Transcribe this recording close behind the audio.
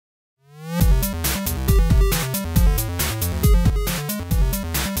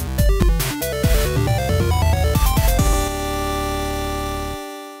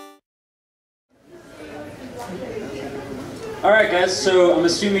Alright guys, so I'm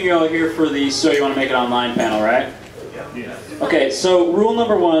assuming you're all here for the So You Want to Make It Online panel, right? Yeah. Okay, so rule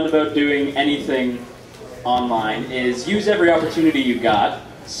number one about doing anything online is use every opportunity you got.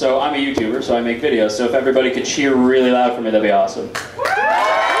 So I'm a YouTuber, so I make videos, so if everybody could cheer really loud for me, that'd be awesome.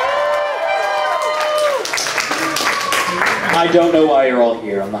 I don't know why you're all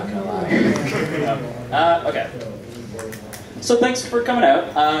here, I'm not gonna lie. Okay. So thanks for coming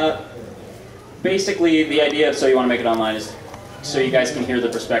out. Basically, the idea of So You Want to Make It Online is so you guys can hear the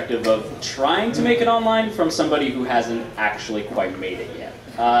perspective of trying to make it online from somebody who hasn't actually quite made it yet.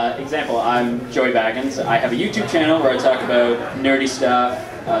 Example, I'm Joey Baggins. I have a YouTube channel where I talk about nerdy stuff.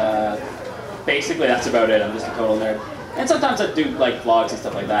 Basically, that's about it. I'm just a total nerd. And sometimes I do like vlogs and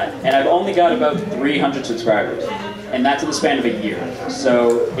stuff like that. And I've only got about 300 subscribers. And that's in the span of a year.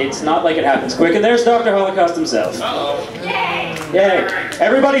 So it's not like it happens quick. And there's Dr. Holocaust himself. Uh-oh. Yay! Yay!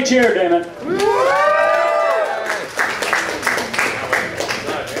 Everybody cheer, damn it.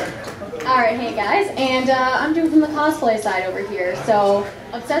 Alright, hey guys, and I'm doing from the cosplay side over here. So,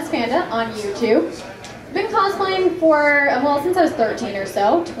 Obsessed Panda on YouTube. Been cosplaying for, well, since I was 13 or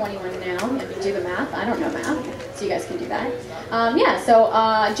so, 21 now. If you do the math, I don't know math, so you guys can do that.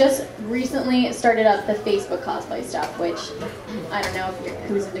 Just recently started up the Facebook cosplay stuff, which I don't know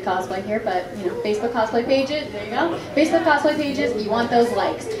who's into cosplay here, but you know, Facebook cosplay pages, there you go. Facebook cosplay pages, you want those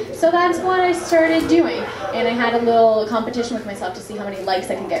likes. So that's what I started doing, and I had a little competition with myself to see how many likes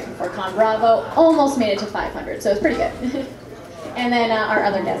I can get before ConBravo. Almost made it to 500, so it's pretty good. And then our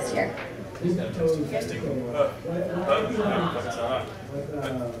other guest here. Jesus,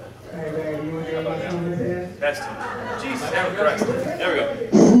 now we're correct. There we go.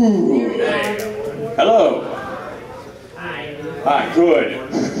 Hey. Hello. Hi, good.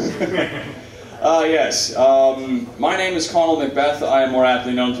 Yes. My name is Connell Macbeth. I am more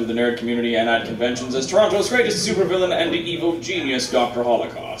aptly known through the nerd community and at conventions as Toronto's greatest supervillain and evil genius, Dr.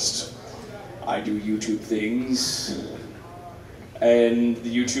 Holocaust. I do YouTube things. And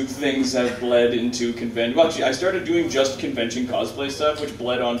the YouTube things have bled into convention. Well, actually, I started doing just convention cosplay stuff, which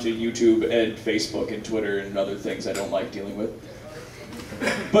bled onto YouTube and Facebook and Twitter and other things I don't like dealing with.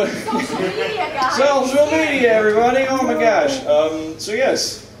 But Social media, guys! Social media, everybody! Oh my gosh. So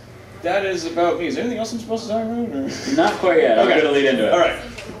yes, that is about me. Is there anything else I'm supposed to talk about? Or? Not quite yet. I'm Okay. gonna lead into it. All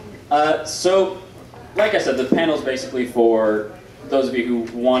right. So, like I said, the panel is basically for those of you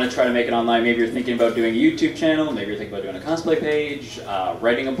who want to try to make it online. Maybe you're thinking about doing a YouTube channel, maybe you're thinking about doing a cosplay page,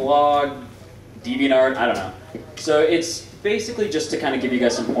 writing a blog, DeviantArt, I don't know. So it's basically just to kind of give you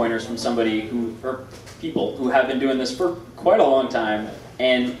guys some pointers from somebody who, or people who have been doing this for quite a long time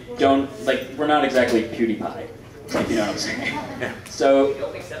and don't, like, we're not exactly PewDiePie, if you know what I'm saying. So, You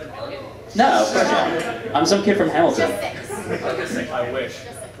don't make 7 million? no, of course not. I'm some kid from Hamilton. Just 6. I wish.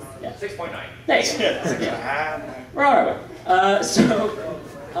 Yeah. 6.9. Thanks. We're on our way.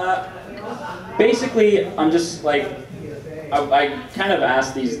 Basically, I'm just like, I kind of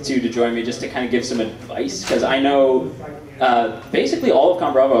asked these two to join me just to kind of give some advice, because I know basically all of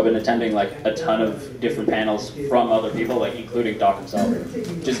ConBravo I've been attending like a ton of different panels from other people, like including Doc himself,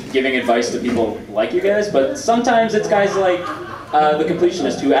 just giving advice to people like you guys, but sometimes it's guys like The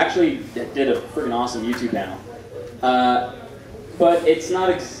Completionist who actually did a freaking awesome YouTube panel. But it's not,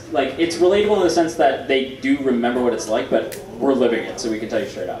 like, it's relatable in the sense that they do remember what it's like, but we're living it, so we can tell you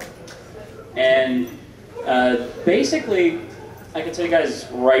straight up. And basically, I can tell you guys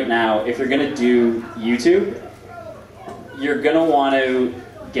right now, if you're gonna do YouTube, you're gonna want to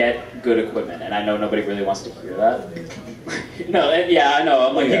get good equipment, and I know nobody really wants to hear that. No, yeah, I know,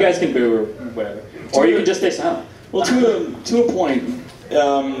 I'm like, you guys can boo or whatever. Or you can just stay silent. Well, to a point,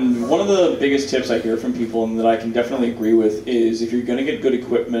 one of the biggest tips I hear from people and that I can definitely agree with is if you're going to get good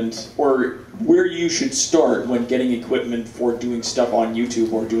equipment, or where you should start when getting equipment for doing stuff on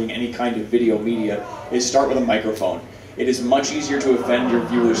YouTube or doing any kind of video media, is start with a microphone. It is much easier to offend your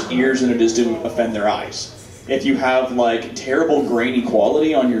viewers' ears than it is to offend their eyes. If you have like terrible grainy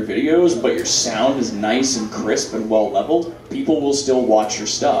quality on your videos, but your sound is nice and crisp and well leveled, people will still watch your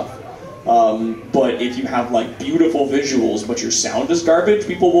stuff. But if you have like beautiful visuals but your sound is garbage,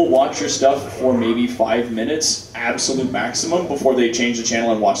 people will watch your stuff for maybe 5 minutes, absolute maximum, before they change the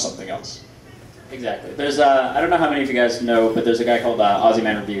channel and watch something else. Exactly. There's I don't know how many of you guys know, but there's a guy called Aussie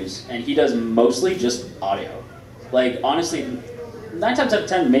Man Reviews, and he does mostly just audio. Like honestly, 9 times out of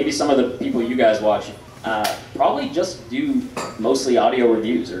 10, maybe some of the people you guys watch probably just do mostly audio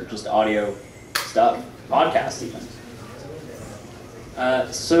reviews or just audio stuff, podcasts even.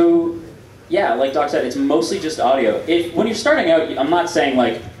 So yeah, like Doc said, it's mostly just audio. When you're starting out, I'm not saying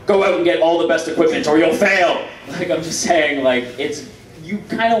like, go out and get all the best equipment or you'll fail. Like I'm just saying like, you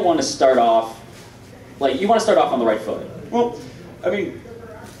kind of want to start off, like you want to start off on the right foot. Well, I mean,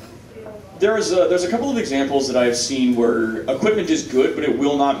 there's a couple of examples that I've seen where equipment is good, but it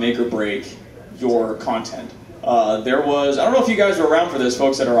will not make or break your content. There was, I don't know if you guys were around for this,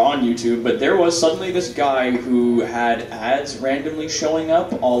 folks that are on YouTube, but there was suddenly this guy who had ads randomly showing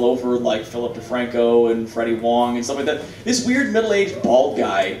up all over, like Philip DeFranco and Freddie Wong and stuff like that. This weird middle-aged bald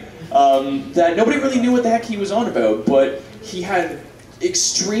guy that nobody really knew what the heck he was on about, but he had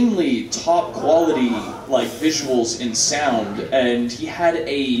extremely top quality like visuals and sound, and he had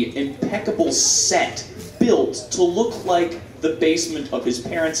a impeccable set built to look like the basement of his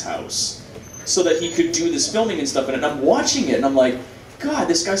parents' house so that he could do this filming and stuff in it. And I'm watching it and I'm like, God,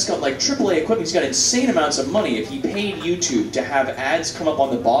 this guy's got like AAA equipment, he's got insane amounts of money. If he paid YouTube to have ads come up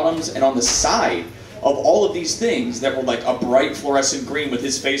on the bottoms and on the side of all of these things that were like a bright fluorescent green with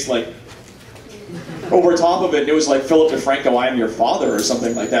his face like over top of it, and it was like Philip DeFranco, I am your father, or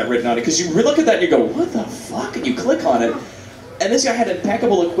something like that written on it. Because you look at that and you go, what the fuck? And you click on it. And this guy had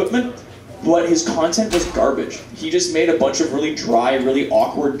impeccable equipment, but his content was garbage. He just made a bunch of really dry, really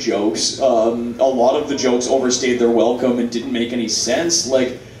awkward jokes. A lot of the jokes overstayed their welcome and didn't make any sense.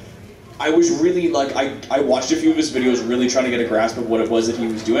 Like, I was really, like, I watched a few of his videos really trying to get a grasp of what it was that he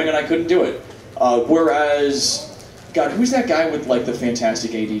was doing, and I couldn't do it. Whereas, God, who's that guy with, like, the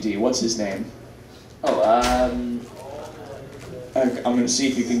fantastic ADD? What's his name? Oh, I'm going to see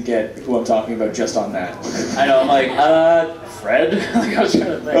if you can get who I'm talking about just on that. I know, I'm like, Fred? Like, I was trying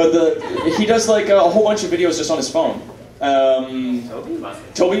to think. He does like a whole bunch of videos just on his phone.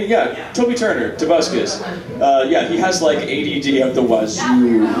 Toby, yeah, Toby Turner, Tobuscus. Yeah, he has like ADD out the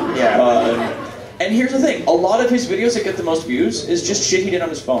wazoo. Yeah. And here's the thing, a lot of his videos that get the most views is just shit he did on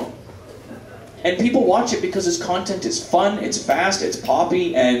his phone. And people watch it because his content is fun, it's fast, it's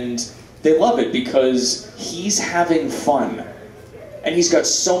poppy, and they love it because he's having fun. And he's got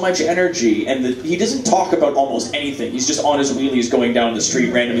so much energy, and he doesn't talk about almost anything. He's just on his wheelies going down the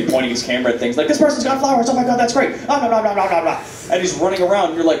street, randomly pointing his camera at things, like, this person's got flowers, oh my god, that's great, blah, blah, blah, blah, blah, blah. And he's running around,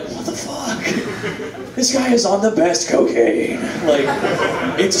 and you're like, what the fuck? This guy is on the best cocaine. Like,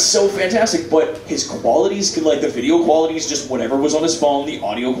 it's so fantastic, but his qualities, like the video quality is just whatever was on his phone, the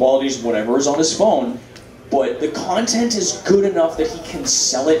audio quality is whatever is on his phone, but the content is good enough that he can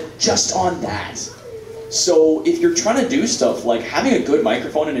sell it just on that. So if you're trying to do stuff like having a good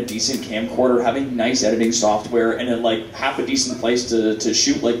microphone and a decent camcorder, having nice editing software, and then like half a decent place to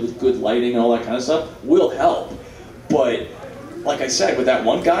shoot like with good lighting and all that kind of stuff will help. But like I said, with that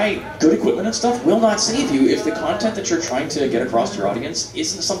one guy, good equipment and stuff will not save you if the content that you're trying to get across to your audience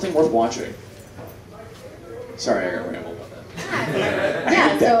isn't something worth watching. Sorry, I got rambled about that. I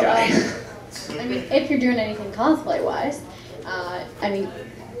hate that guy. I mean, if you're doing anything cosplay-wise, I mean,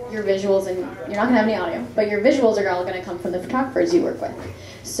 your visuals, and you're not going to have any audio, but your visuals are all going to come from the photographers you work with.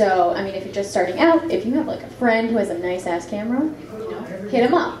 So, I mean, if you're just starting out, if you have like a friend who has a nice-ass camera, you know, hit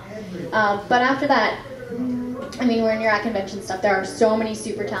him up. But after that, I mean, when you're at convention stuff, there are so many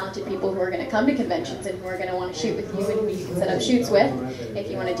super talented people who are going to come to conventions and who are going to want to shoot with you and who you can set up shoots with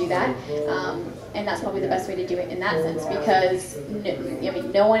if you want to do that. And that's probably the best way to do it in that sense, because I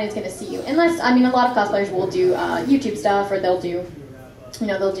mean, no one is going to see you unless, I mean, a lot of cosplayers will do YouTube stuff, or they'll do, you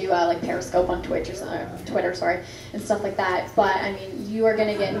know, they'll do like Periscope on Twitch or Twitter, sorry, and stuff like that. But I mean, you are going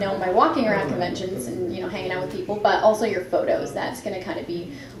to get known by walking around conventions and, you know, hanging out with people, but also your photos. That's going to kind of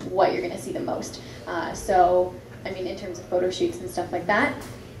be what you're going to see the most. So, I mean, in terms of photo shoots and stuff like that,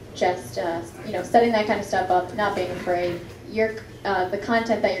 just you know, setting that kind of stuff up, not being afraid. The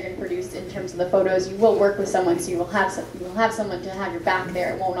content that you're going to produce in terms of the photos, you will work with someone, so you will have someone to have your back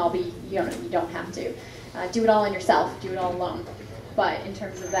there. It won't all be, you don't have to do it all on yourself, do it all alone. But in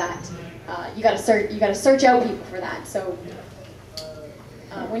terms of that, you got to search out people for that. So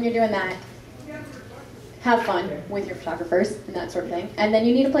when you're doing that, have fun with your photographers and that sort of thing. And then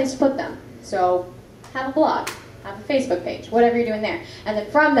you need a place to put them. So have a blog, have a Facebook page, whatever you're doing there. And then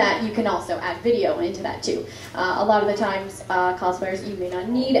from that, you can also add video into that too. A lot of the times, cosplayers, you may not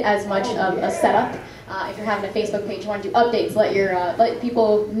need as much of a setup. If you're having a Facebook page, you want to do updates, let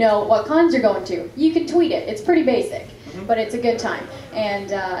people know what cons you're going to. You can tweet it. It's pretty basic, but it's a good time.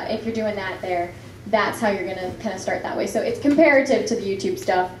 And if you're doing that there, that's how you're going to kind of start that way. So it's comparative to the YouTube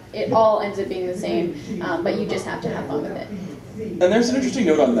stuff. It all ends up being the same, but you just have to have fun with it. And there's an interesting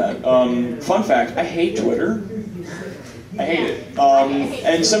note on that. Fun fact, I hate Twitter. I hate it.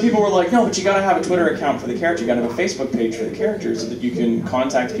 And some people were like, no, but you gotta have a Twitter account for the character. You gotta have a Facebook page for the character so that you can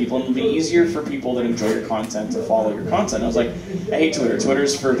contact people and it'll be easier for people that enjoy your content to follow your content. And I was like, I hate Twitter.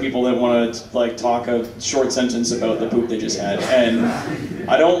 Twitter's for people that want to like talk a short sentence about the poop they just had. And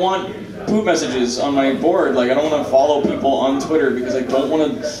I don't want poop messages on my board. Like, I don't want to follow people on Twitter because I don't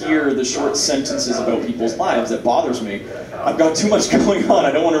want to hear the short sentences about people's lives. That bothers me. I've got too much going on.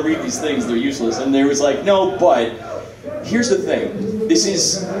 I don't want to read these things. They're useless. And they was like, no, but here's the thing. This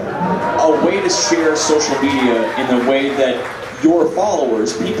is a way to share social media in a way that your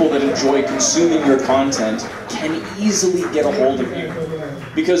followers, people that enjoy consuming your content, can easily get a hold of you.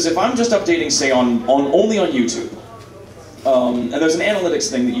 Because if I'm just updating, say, only on YouTube, and there's an analytics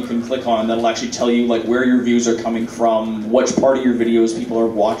thing that you can click on that'll actually tell you like where your views are coming from, which part of your videos people are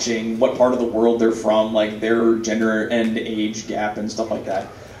watching, what part of the world they're from, like their gender and age gap and stuff like that.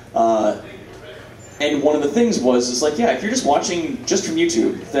 And one of the things is like, yeah, if you're just watching just from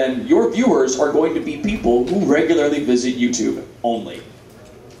YouTube, then your viewers are going to be people who regularly visit YouTube only.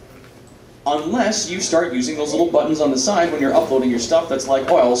 Unless you start using those little buttons on the side when you're uploading your stuff that's like,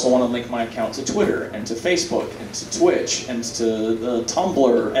 oh, I also want to link my account to Twitter, and to Facebook, and to Twitch, and to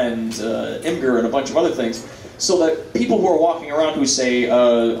Tumblr, and Imgur, and a bunch of other things. So that people who are walking around who say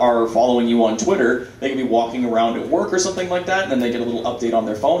are following you on Twitter, they can be walking around at work or something like that, and then they get a little update on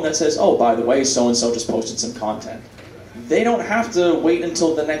their phone that says, oh, by the way, so-and-so just posted some content. They don't have to wait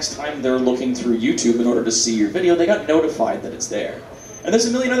until the next time they're looking through YouTube in order to see your video. They got notified that it's there. And there's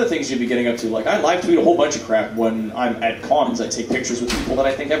a million other things you'd be getting up to. Like, I live tweet a whole bunch of crap when I'm at cons. I take pictures with people that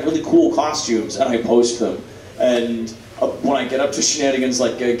I think have really cool costumes, and I post them. And when I get up to shenanigans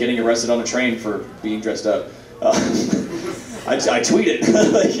like getting arrested on a train for being dressed up, I tweet it.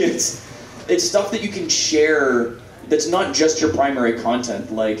 Like, it's stuff that you can share that's not just your primary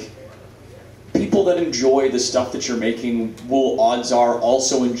content. Like, people that enjoy the stuff that you're making will, odds are,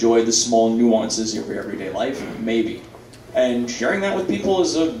 also enjoy the small nuances of your everyday life, maybe. And sharing that with people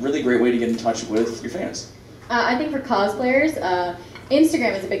is a really great way to get in touch with your fans. I think for cosplayers,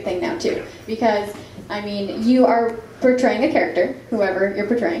 Instagram is a big thing now too, because I mean, you are portraying a character, whoever you're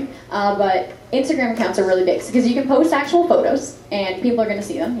portraying, but Instagram accounts are really big because you can post actual photos and people are going to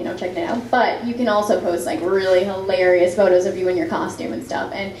see them, you know, checking it out. But you can also post like really hilarious photos of you in your costume and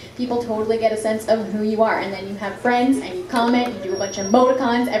stuff, and people totally get a sense of who you are. And then you have friends and you comment, you do a bunch of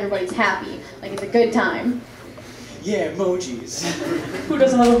emoticons, everybody's happy, like it's a good time. Yeah, emojis. Who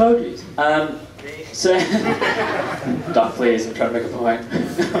doesn't love emojis? So, Doc, please, I'm trying to make a point.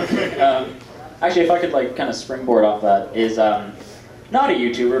 Actually, if I could like kind of springboard off that, is not a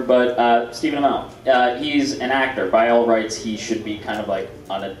YouTuber, but Stephen Amell. He's an actor. By all rights, he should be kind of like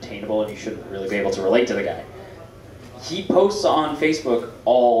unattainable, and you shouldn't really be able to relate to the guy. He posts on Facebook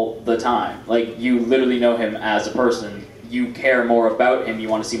all the time. Like, you literally know him as a person. You care more about him. You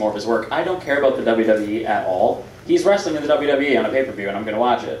want to see more of his work. I don't care about the WWE at all. He's wrestling in the WWE on a pay-per-view, and I'm going to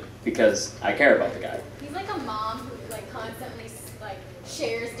watch it because I care about the guy. He's like a mom who like constantly like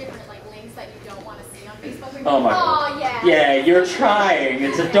shares different like links that you don't want to see on Facebook. And oh my God! Oh yeah. Yeah, you're trying.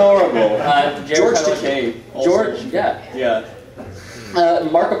 It's adorable. George Takei. George, yeah. Yeah.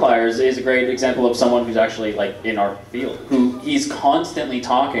 Markiplier is a great example of someone who's actually like in our field, who he's constantly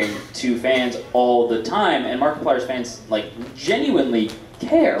talking to fans all the time, and Markiplier's fans like genuinely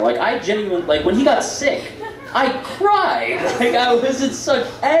care. Like, I genuinely, like, when he got sick, I cried. Like, I was in such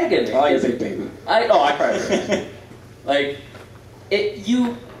agony. Oh, you're a big baby. I cried. Like,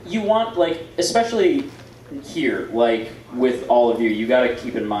 you want, like, especially here, like, with all of you, you gotta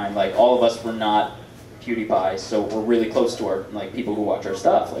keep in mind, like, all of us were not PewDiePie, so we're really close to our, like, people who watch our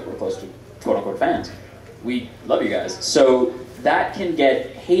stuff. Like, we're close to quote-unquote fans. We love you guys. So that can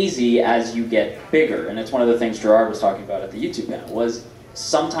get hazy as you get bigger, and it's one of the things Gerard was talking about at the YouTube panel, was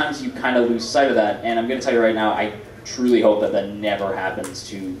sometimes you kind of lose sight of that, and I'm going to tell you right now, I truly hope that that never happens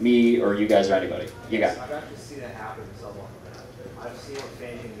to me or you guys or anybody. You got it. I've actually seen it happen to someone. I've seen it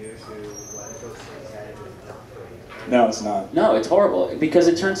changing news who let it go to his head and not great. No, it's not. No, it's horrible, because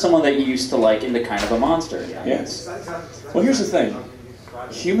it turns someone that you used to like into kind of a monster. Yes. Well, here's the thing.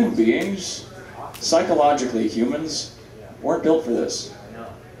 Human beings, psychologically humans, weren't built for this.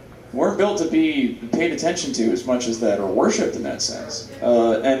 Weren't built to be paid attention to as much as that, or worshipped in that sense.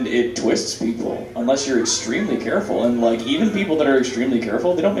 And it twists people, unless you're extremely careful. And like, even people that are extremely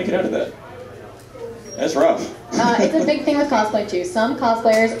careful, they don't make it out of that. That's rough. It's a big thing with cosplay too. Some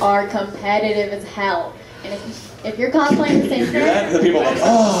cosplayers are competitive as hell. And if you're cosplaying the same You hear that? The people are like,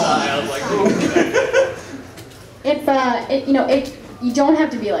 oh! You don't have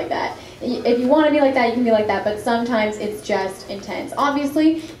to be like that. If you want to be like that, you can be like that, but sometimes it's just intense.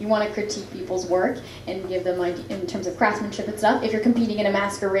 Obviously, you want to critique people's work and give them, like, in terms of craftsmanship and stuff. If you're competing in a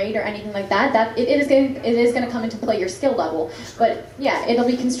masquerade or anything like that, it is going to come into play your skill level. But yeah, it'll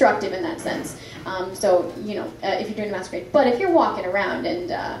be constructive in that sense. So, if you're doing a masquerade. But if you're walking around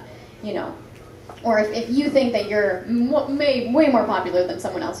and, or if you think that you're way more popular than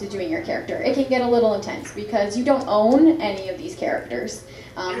someone else who's doing your character, it can get a little intense because you don't own any of these characters.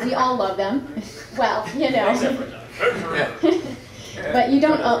 We all love them. Well, you know. But you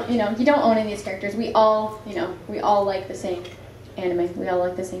don't own, you don't own any of these characters. We all like the same anime. We all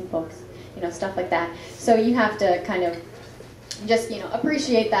like the same books, stuff like that. So you have to kind of just,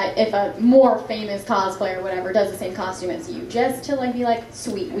 appreciate that if a more famous cosplayer or whatever does the same costume as you, just to be like,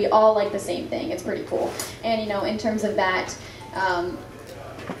 sweet, we all like the same thing. It's pretty cool. And, in terms of that,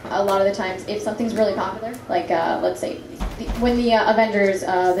 a lot of the times, if something's really popular, like, let's say, when the Avengers,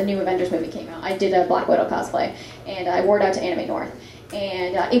 the new Avengers movie came out, I did a Black Widow cosplay, and I wore it out to Anime North.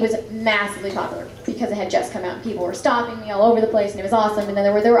 And it was massively popular because it had just come out and people were stopping me all over the place and it was awesome. And then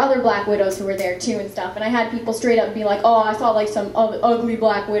there were other Black Widows who were there too and stuff. And I had people straight up be like, oh, I saw like some ugly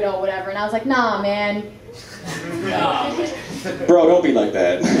Black Widow, whatever. And I was like, nah, man. Bro, don't be like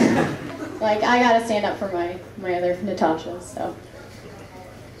that. Like, I gotta stand up for my other Natashas, so.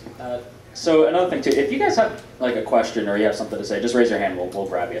 So another thing too, if you guys have like a question or you have something to say, just raise your hand, we'll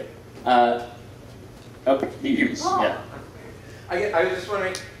grab you. Okay, yeah. I was just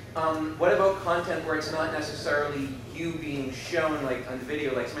wondering, what about content where it's not necessarily you being shown like on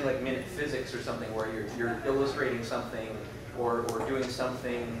video, like something like Minute Physics or something, where you're illustrating something or doing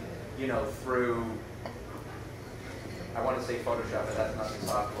something, through, I want to say Photoshop, but that's not the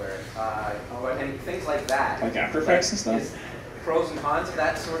software, and things like that. Like After Effects and stuff? Pros and cons of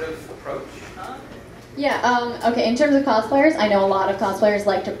that sort of approach? Yeah, okay, in terms of cosplayers, I know a lot of cosplayers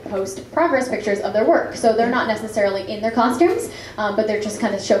like to post progress pictures of their work. So they're not necessarily in their costumes, but they're just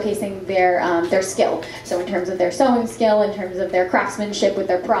kind of showcasing their skill. So in terms of their sewing skill, in terms of their craftsmanship with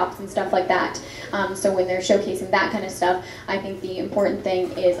their props and stuff like that. So when they're showcasing that kind of stuff, I think the important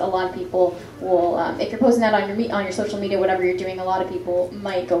thing is a lot of people will, if you're posting that on your social media, whatever you're doing, a lot of people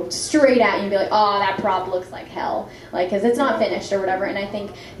might go straight at you and be like, oh, that prop looks like hell, like, because it's not finished or whatever. And I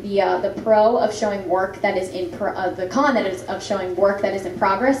think the pro of showing work that is in the con that is of showing work that is in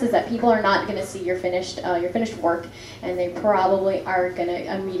progress is that people are not going to see your finished work, and they probably are going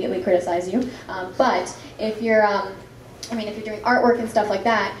to immediately criticize you. But if you're if you're doing artwork and stuff like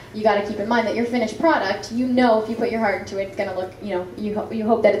that, you got to keep in mind that your finished product, if you put your heart into it, it's going to look, you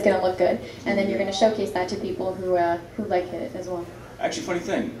hope that it's going to look good, and then you're going to showcase that to people who like it as well. Actually, funny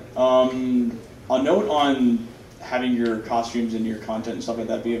thing, a note on having your costumes and your content and stuff like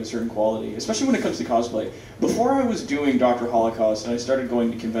that be of a certain quality, especially when it comes to cosplay. Before I was doing Dr. Holocaust and I started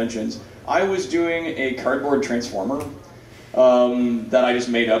going to conventions, I was doing a cardboard transformer that I just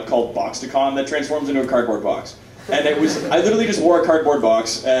made up called Boxticon that transforms into a cardboard box. And I literally just wore a cardboard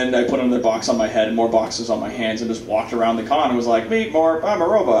box and I put another box on my head and more boxes on my hands and just walked around the con and was like, meet more, I'm a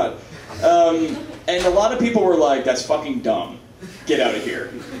robot. And a lot of people were like, that's fucking dumb. Get out of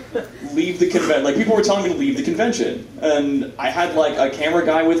here. Leave the convention. Like, people were telling me to leave the convention. And I had like a camera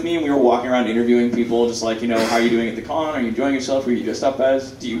guy with me and we were walking around interviewing people just like, how are you doing at the con? Are you enjoying yourself? Who are you dressed up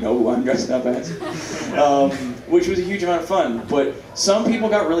as? Do you know who I'm dressed up as? Which was a huge amount of fun. But some people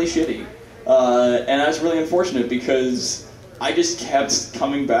got really shitty. And that's really unfortunate because I just kept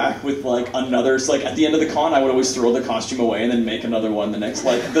coming back with like another, like at the end of the con I would always throw the costume away and then make another one the night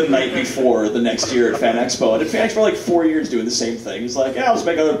before the next year at Fan Expo. And at Fan Expo for like 4 years doing the same thing. It's like, yeah, let's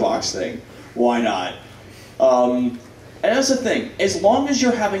make another box thing. Why not? And that's the thing, as long as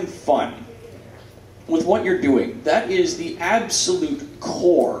you're having fun with what you're doing, that is the absolute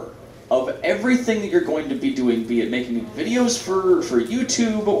core of everything that you're going to be doing, be it making videos for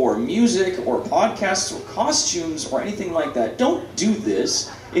YouTube or music or podcasts or costumes or anything like that. Don't do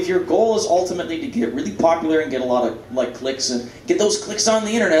this if your goal is ultimately to get really popular and get a lot of like clicks and get those clicks on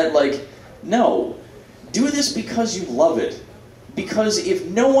the internet. Like, no. Do this because you love it. Because if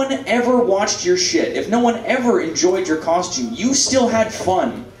no one ever watched your shit, if no one ever enjoyed your costume, you still had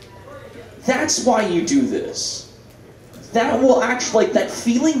fun. That's why you do this. That will actually, like, that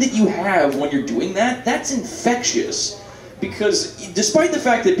feeling that you have when you're doing that, that's infectious. Because despite the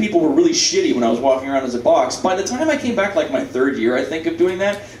fact that people were really shitty when I was walking around as a box, by the time I came back, like my 3rd year, I think, of doing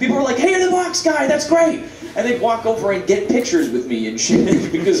that, people were like, hey, you're the box guy, that's great! And they'd walk over and get pictures with me and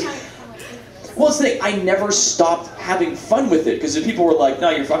shit, because... Well, it's the thing, I never stopped having fun with it, because if people were like, no,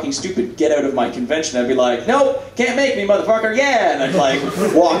 you're fucking stupid, get out of my convention, I'd be like, nope, can't make me, motherfucker, yeah! And I'd like,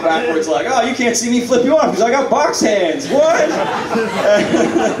 walk backwards like, oh, you can't see me flip you off, because I got box hands, what?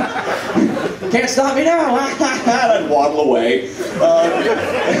 Can't stop me now! And I'd waddle away.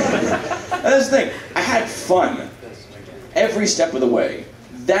 That's the thing, I had fun every step of the way.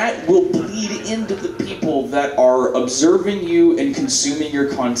 that will bleed into the people that are observing you and consuming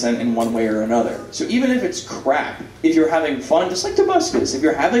your content in one way or another. So even if it's crap, if you're having fun, just like Damascus, if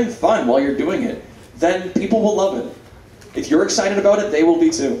you're having fun while you're doing it, then people will love it. If you're excited about it, they will be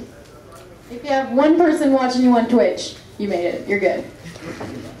too. If you have one person watching you on Twitch, you made it. You're good.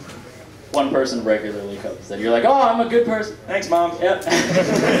 One person regularly comes, and you're like, oh, I'm a good person. Thanks, Mom. Yep.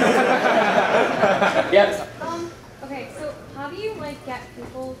 Yep. Okay, so how do you like get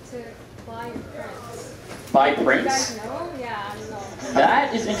people to buy your prints? Buy Do you prints? guys know? Yeah, I don't know.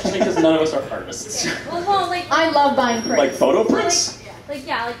 That is interesting because none of us are artists. Well, like I love buying prints. Like photo prints? like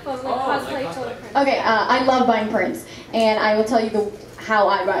cosplay photo prints. Okay, I love buying prints, and I will tell you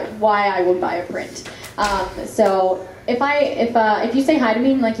why I would buy a print. So if you say hi to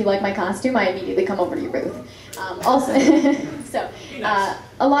me and like you like my costume, I immediately come over to your booth. Also, so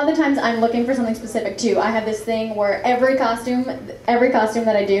a lot of the times I'm looking for something specific too. I have this thing where every costume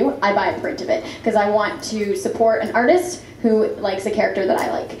that I do, I buy a print of it because I want to support an artist who likes a character that I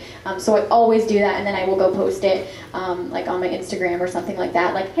like. So I always do that, and then I will go post it like on my Instagram or something like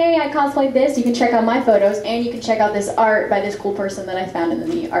that. Like, hey, I cosplayed this. You can check out my photos, and you can check out this art by this cool person that I found in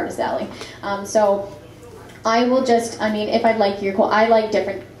the artist alley. So I will just, I mean, if I like your cool, I like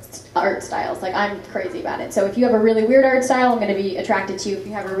different art styles. Like, I'm crazy about it. So if you have a really weird art style, I'm going to be attracted to you. If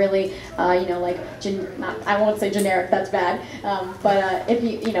you have a really, like, I won't say generic, that's bad. But if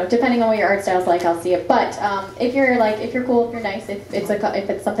you know, depending on what your art style's like, I'll see it. But if you're cool, if you're nice, if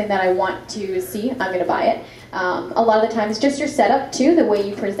it's something that I want to see, I'm going to buy it. A lot of the times, just your setup too, the way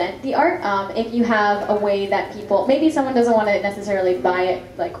you present the art. If you have a way that people, maybe someone doesn't want to necessarily buy it,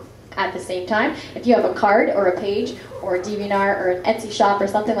 like, at the same time. If you have a card or a page or a DeviantArt or an Etsy shop or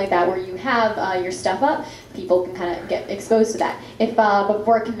something like that where you have your stuff up, people can kind of get exposed to that. If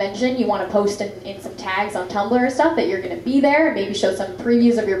before a convention you want to post in some tags on Tumblr or stuff that you're going to be there, maybe show some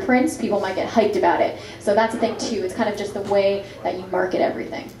previews of your prints, people might get hyped about it. So that's the thing too. It's kind of just the way that you market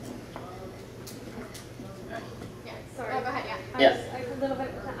everything. Yeah, sorry. Oh, go ahead, yeah. Yeah. I have a little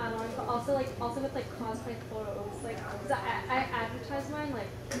bit to add on, but also with like cosplay photos, like 'cause I advertise mine like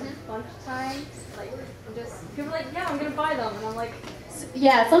a bunch of times, like I'm just people are like, yeah, I'm gonna buy them, and I'm like,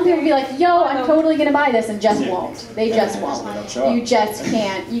 Yeah, some people be like, yo, I'm totally gonna buy this, and just won't. They just They don't won't. show up. You just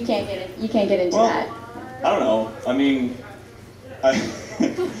can't. You can't get into Well, that. I don't know. I mean, I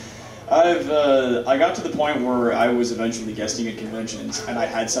got to the point where I was eventually guesting at conventions, and I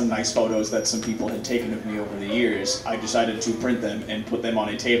had some nice photos that some people had taken of me over the years. I decided to print them and put them on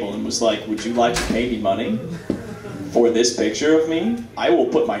a table and was like, would you like to pay me money for this picture of me? I will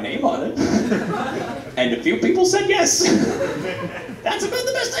put my name on it. And a few people said yes. That's about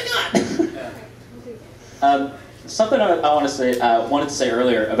the best I got. Something I want to say, wanted to say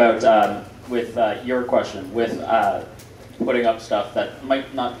earlier about with your question with putting up stuff that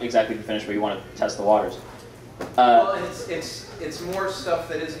might not exactly be finished, but you want to test the waters. Well, and it's more stuff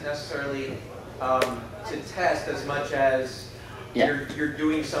that isn't necessarily to test as much as you're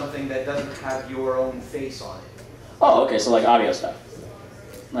doing something that doesn't have your own face on it. Oh, okay, so like audio stuff.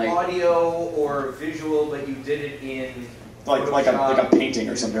 Like audio or visual, but you did it in like a painting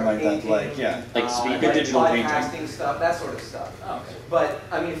or something like that. Like like speed, like digital painting, podcasting stuff, that sort of stuff. Oh, okay. But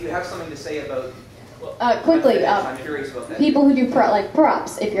I mean, if you have something to say about Quickly, I'm curious about that. people who do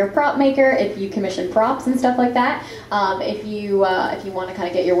props. If you're a prop maker, if you commission props and stuff like that, if you want to kind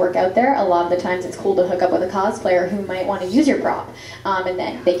of get your work out there, a lot of the times it's cool to hook up with a cosplayer who might want to use your prop, and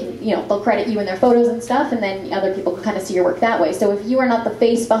then they can, they'll credit you in their photos and stuff, and then other people can kind of see your work that way. So if you are not the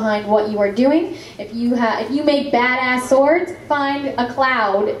face behind what you are doing, if you make badass swords, find a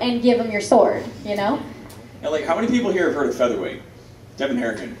cloud and give them your sword. Now, like, how many people here have heard of Featherweight? Devin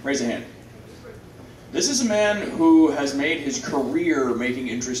Harrigan, raise a hand. This is a man who has made his career making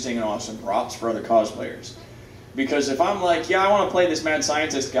interesting and awesome props for other cosplayers. Because if I'm like, yeah, I want to play this mad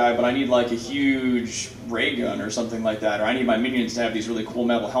scientist guy, but I need like a huge ray gun or something like that, or I need my minions to have these really cool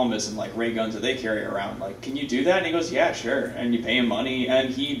metal helmets and like ray guns that they carry around, like, can you do that? And he goes, yeah, sure. And you pay him money, and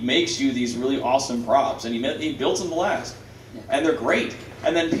he makes you these really awesome props, and he builds them to last. And they're great.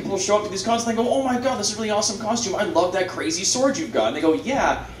 And then people show up to these cons and they go, oh my god, this is a really awesome costume. I love that crazy sword you've got. And they go,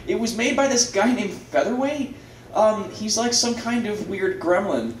 yeah, it was made by this guy named Featherweight. He's like some kind of weird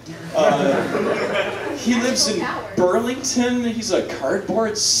gremlin. He lives in Burlington. He's a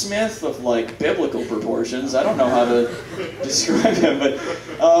cardboard smith of like biblical proportions. I don't know how to describe him, but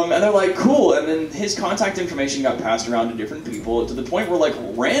and they're like, cool. And then his contact information got passed around to different people to the point where like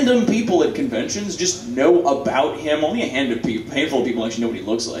random people at conventions just know about him. Only a handful of people actually know what he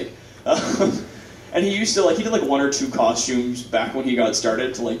looks like. And he used to, he did like 1 or 2 costumes back when he got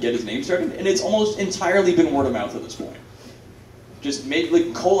started to like get his name started, and it's almost entirely been word of mouth at this point. Just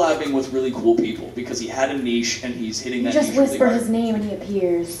collabing with really cool people because he had a niche and he's hitting that niche. You just whisper his name and he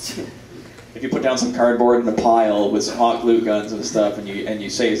appears. If you put down some cardboard in a pile with some hot glue guns and stuff, and you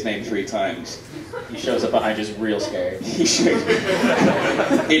say his name 3 times, he shows up behind you, just real scary.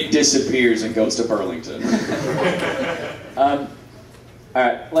 It disappears and goes to Burlington. All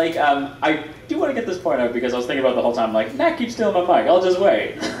right, I do want to get this point out because I was thinking about it the whole time. Like, Matt keeps stealing my mic. I'll just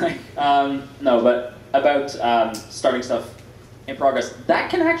wait. No, but about starting stuff in progress, that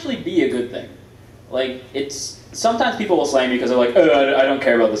can actually be a good thing. Like, it's sometimes people will slay me because they're like, oh, I don't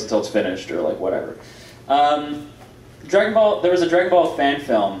care about this until it's finished, or like whatever. Dragon Ball. There was a Dragon Ball fan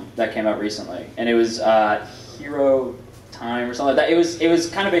film that came out recently, and it was Hero Time or something like that. It was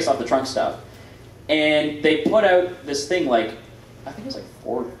kind of based off the Trunks stuff, and they put out this thing like I think it was like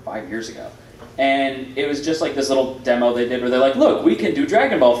 4 or 5 years ago, and it was just like this little demo they did where they're like, look, we can do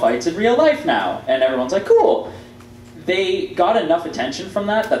Dragon Ball fights in real life now, and everyone's like, cool. They got enough attention from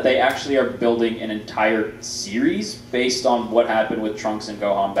that they actually are building an entire series based on what happened with Trunks and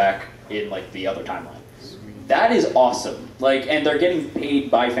Gohan back in like the other timeline. That is awesome. Like, and they're getting paid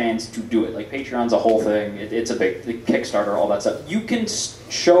by fans to do it. Like, Patreon's a whole thing. It's a big Kickstarter, all that stuff. You can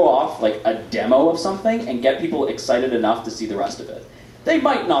show off like a demo of something and get people excited enough to see the rest of it. They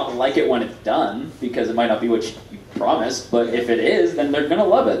might not like it when it's done because it might not be what you promised, but if it is, then they're gonna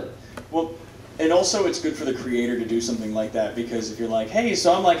love it. Well, and also it's good for the creator to do something like that because if you're like, hey,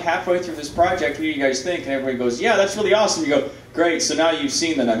 so I'm like halfway through this project, what do you guys think? And everybody goes, yeah, that's really awesome. You go, great, so now you've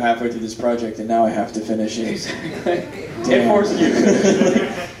seen that I'm halfway through this project and now I have to finish it. It forces you.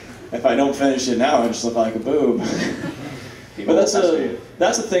 If I don't finish it now, I just look like a boob. But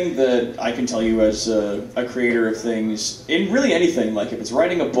that's a thing that I can tell you as a creator of things, in really anything, like if it's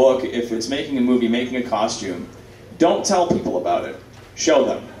writing a book, if it's making a movie, making a costume, don't tell people about it. Show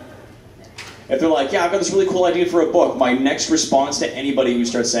them. If they're like, yeah, I've got this really cool idea for a book, my next response to anybody who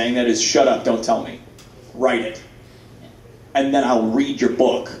starts saying that is, shut up, don't tell me. Write it. And then I'll read your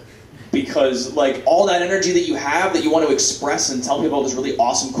book. Because, like, all that energy that you have, that you want to express and tell people about this really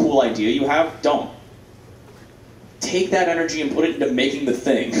awesome, cool idea you have, don't. Take that energy and put it into making the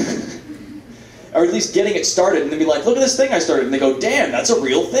thing. Or at least getting it started, and then be like, look at this thing I started. And they go, damn, that's a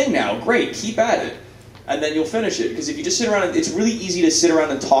real thing now. Great, keep at it. And then you'll finish it. Because if you just sit around, it's really easy to sit around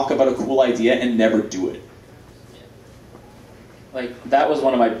and talk about a cool idea and never do it. Like, that was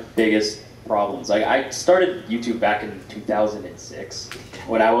one of my biggest problems. Like, I started YouTube back in 2006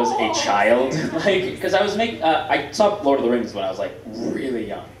 when I was a child. Like, because I was I saw Lord of the Rings when I was like really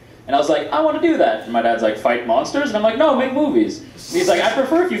young. And I was like, I want to do that. And my dad's like, fight monsters? And I'm like, no, make movies. And he's like, I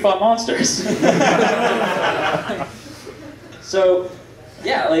prefer if you fought monsters. So,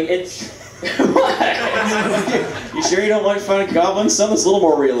 yeah, like, it's... What? You sure you don't like fighting goblins? Something's a little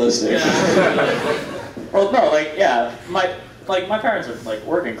more realistic. Well, no, like, yeah, my parents are like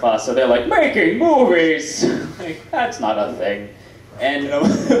working class, so they're like, making movies. Like, that's not a thing. And you know,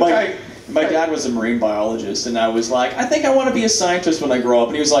 my dad was a marine biologist, and I was like, I think I want to be a scientist when I grow up.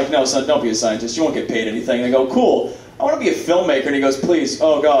 And he was like, no, son, don't be a scientist. You won't get paid anything. And I go, cool. I want to be a filmmaker. And he goes, please,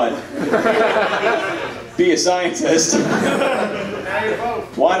 oh God, be a scientist. Now you're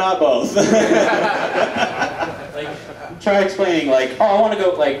both. Why not both? Like, try explaining, like, oh, I want to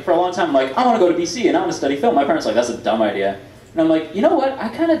go, like, for a long time, I'm like, I want to go to BC and I want to study film. My parents are like, that's a dumb idea. And I'm like, you know what, I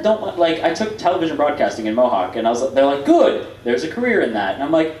kind of don't want, like, I took television broadcasting in Mohawk, and they're like, good, there's a career in that. And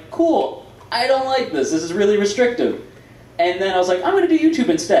I'm like, cool, I don't like this is really restrictive. And then I was like, I'm going to do YouTube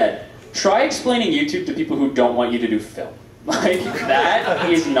instead. Try explaining YouTube to people who don't want you to do film. Like, that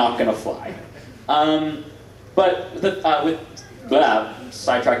is not going to fly. But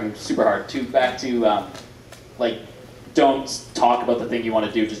sidetracking super hard, back to, like, don't talk about the thing you want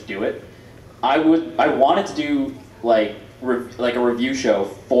to do, just do it. I wanted to do, like a review show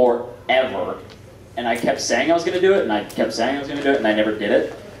forever, and I kept saying I was going to do it, and I kept saying I was going to do it, and I never did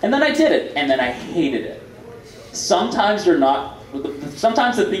it. And then I did it, and then I hated it. Sometimes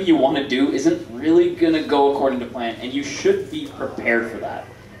sometimes the thing you want to do isn't really going to go according to plan, and you should be prepared for that.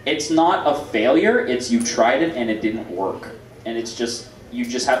 It's not a failure, it's you tried it and it didn't work. And it's just, you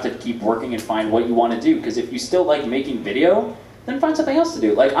just have to keep working and find what you want to do, because if you still like making video, then find something else to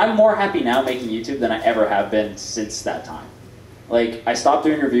do. Like, I'm more happy now making YouTube than I ever have been since that time. Like, I stopped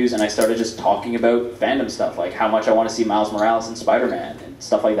doing reviews and I started just talking about fandom stuff, like how much I want to see Miles Morales and Spider-Man and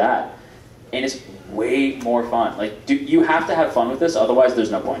stuff like that. And it's way more fun. Like, you have to have fun with this, otherwise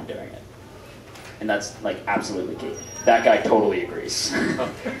there's no point in doing it. And that's, like, absolutely key. That guy totally agrees.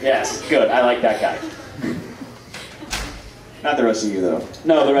 Yes, good, I like that guy. Not the rest of you, though.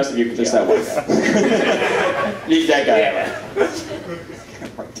 No, the rest of you can just that one guy. Leave that guy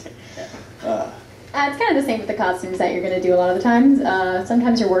I it's kind of the same with the costumes that you're going to do a lot of the times.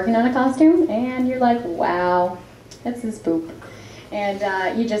 Sometimes you're working on a costume and you're like, wow, that's this poop. And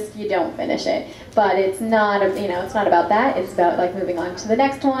you don't finish it. But it's not, it's not about that. It's about like moving on to the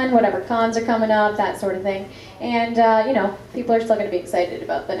next one, whatever cons are coming up, that sort of thing. And, people are still going to be excited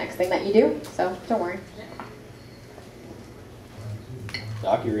about the next thing that you do, so don't worry.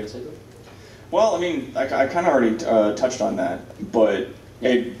 Doc, you were going to say something? Well, I mean, I kind of already touched on that, but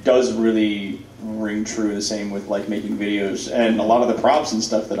it does really ring true the same with like making videos and a lot of the props and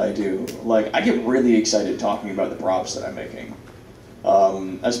stuff that I do. Like, I get really excited talking about the props that I'm making.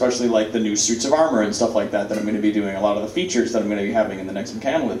 Especially like the new suits of armor and stuff like that I'm going to be doing, a lot of the features that I'm going to be having in the next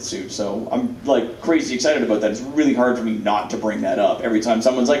Mechanolith suit. So I'm like crazy excited about that. It's really hard for me not to bring that up every time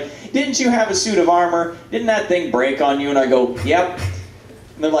someone's like, didn't you have a suit of armor? Didn't that thing break on you? And I go, yep.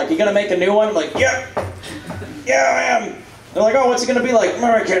 And they're like, you gonna make a new one? I'm like, yep. Yeah, I am. They're like, oh, what's it gonna be like?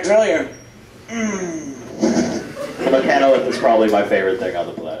 I can't tell you. The Mechanolith is probably my favorite thing on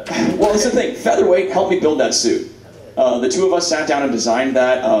the planet. Well, that's the thing. Featherweight helped me build that suit. The two of us sat down and designed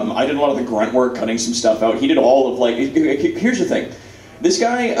that. I did a lot of the grunt work, cutting some stuff out. He did all of like. Here's the thing. This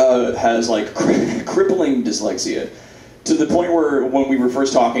guy has like crippling dyslexia, to the point where when we were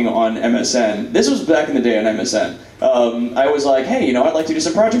first talking on MSN, this was back in the day on MSN. I was like, hey, I'd like to do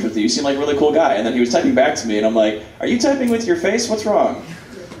some projects with you. You seem like a really cool guy. And then he was typing back to me, and I'm like, are you typing with your face? What's wrong?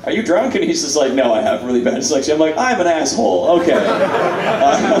 Are you drunk? And he's just like, no, I have really bad dyslexia. I'm like, I'm an asshole. Okay.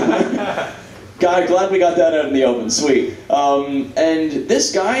 God, glad we got that out in the open. Sweet. And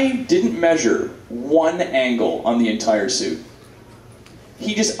this guy didn't measure one angle on the entire suit.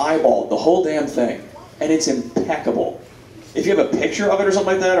 He just eyeballed the whole damn thing, and it's impeccable. If you have a picture of it or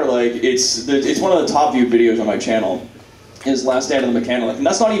something like that, or like it's one of the top viewed videos on my channel, is Last Stand of the Mechanolith, and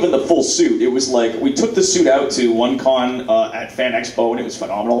that's not even the full suit. It was like, we took the suit out to one con at Fan Expo, and it was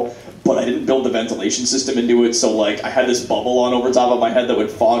phenomenal, but I didn't build the ventilation system into it, so like I had this bubble on over top of my head that would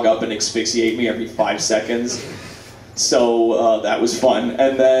fog up and asphyxiate me every 5 seconds. So that was fun.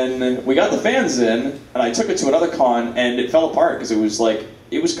 And then we got the fans in, and I took it to another con, and it fell apart because it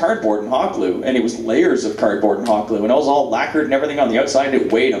was cardboard and hot glue, and it was layers of cardboard and hot glue, and it was all lacquered and everything on the outside.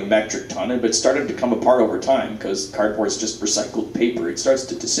 It weighed a metric ton, but it started to come apart over time because cardboard's just recycled paper. It starts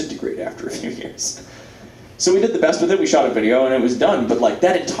to disintegrate after a few years. So we did the best with it. We shot a video, and it was done. But like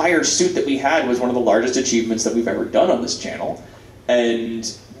that entire suit that we had was one of the largest achievements that we've ever done on this channel. And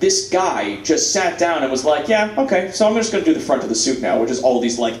this guy just sat down and was like, yeah, okay, so I'm just going to do the front of the suit now, which is all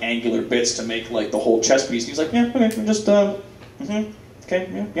these like angular bits to make like the whole chest piece. And he's like, yeah, okay, just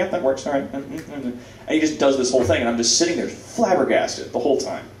okay, yeah, that works, all right. And he just does this whole thing, and I'm just sitting there flabbergasted the whole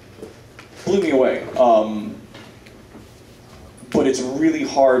time. Blew me away. But it's really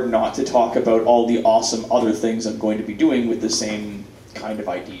hard not to talk about all the awesome other things I'm going to be doing with the same kind of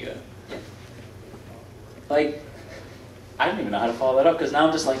idea. Like, I don't even know how to follow that up, because now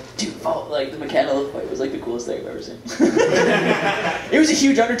I'm just like, dude, like, the Mechanolith fight was like the coolest thing I've ever seen. It was a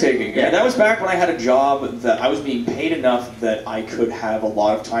huge undertaking. Yeah. And that was back when I had a job that I was being paid enough that I could have a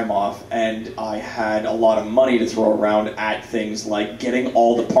lot of time off, and I had a lot of money to throw around at things like getting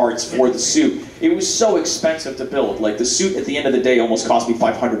all the parts for the suit. It was so expensive to build. Like, the suit at the end of the day almost cost me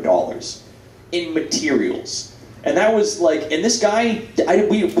 $500 in materials. And that was like, and this guy,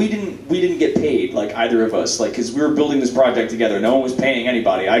 we didn't get paid, like either of us, like, because we were building this project together. No one was paying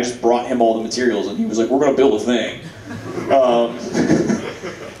anybody. I just brought him all the materials, and he was like, "We're gonna build a thing."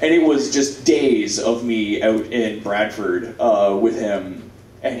 And it was just days of me out in Bradford with him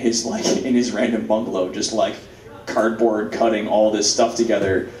and his in his random bungalow, just like cardboard cutting all this stuff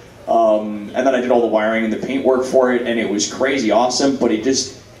together. And then I did all the wiring and the paint work for it, and it was crazy awesome. But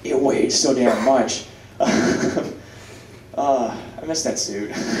it weighed so damn much. I miss that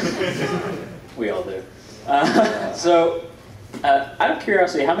suit. We all do. So, out of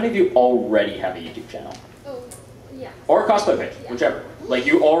curiosity, how many of you already have a YouTube channel? Oh, yeah. Or a cosplay page, Yeah. whichever. Like,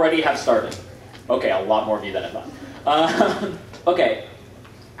 you already have started. Okay, a lot more of you than I thought. Okay,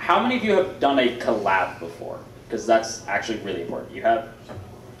 how many of you have done a collab before? Because that's actually really important. You have?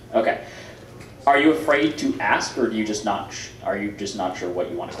 Okay. Are you afraid to ask, or are you just not sure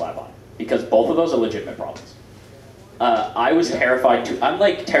what you want to collab on? Because both of those are legitimate problems. I was terrified to. I'm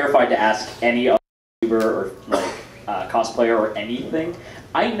like terrified to ask any other YouTuber or like cosplayer or anything.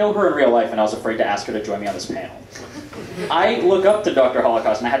 I know her in real life, and I was afraid to ask her to join me on this panel. I look up to Dr.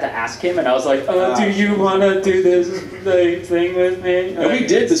 Holocaust, and I had to ask him, and I was like, "Do you want to do this thing with me?" And we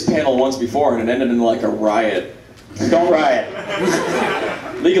did this panel once before, and it ended in like a riot. Don't riot.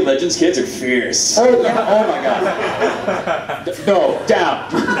 League of Legends kids are fierce. Oh, yeah. Oh my god. No, down.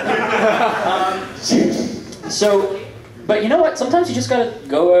 But you know what? Sometimes you just gotta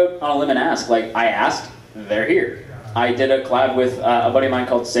go out on a limb and ask. Like, I asked, they're here. I did a collab with a buddy of mine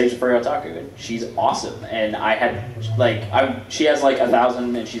called Sage the Furry Otaku, and she's awesome. And I had, like, she has like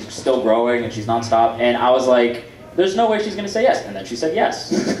 1,000, and she's still growing, and she's nonstop. And I was like, there's no way she's gonna say yes. And then she said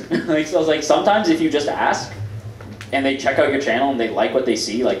yes. Like, so I was like, sometimes if you just ask, and they check out your channel and they like what they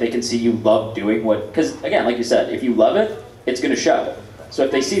see, like they can see you love doing what, because again, like you said, if you love it, it's gonna show. So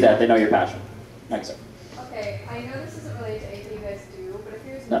if they see that, they know your passion. Thanks, sir. Okay, I know this isn't related to anything you guys do, but if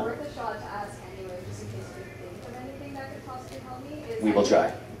it was worth a shot to ask anyway, just in case you think of anything that could possibly help me, is We will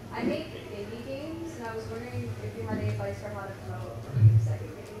try. I make indie games, and I was wondering if you had any advice for how to promote a second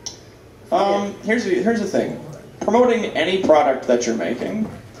game. Here's the thing. Promoting any product that you're making,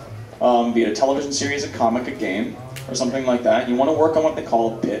 be it a television series, a comic, a game, or something like that, you want to work on what they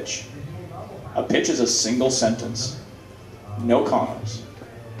call a pitch. A pitch is a single sentence, no commas.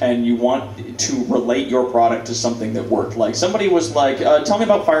 And you want to relate your product to something that worked. Like, somebody was like, tell me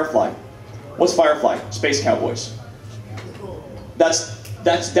about Firefly. What's Firefly? Space Cowboys.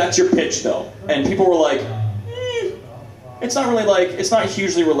 That's your pitch, though. And people were like, it's not really like, it's not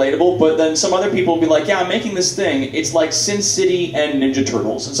hugely relatable, but then some other people will be like, yeah, I'm making this thing, it's like Sin City and Ninja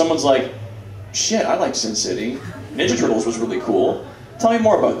Turtles. And someone's like, shit, I like Sin City. Ninja Turtles was really cool. Tell me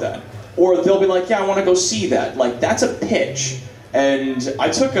more about that. Or they'll be like, yeah, I want to go see that. Like, that's a pitch. And I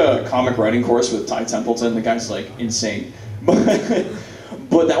took a comic writing course with Ty Templeton. The guy's like insane.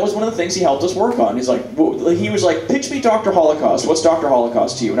 But that was one of the things he helped us work on. He was like, pitch me Dr. Holocaust. What's Dr.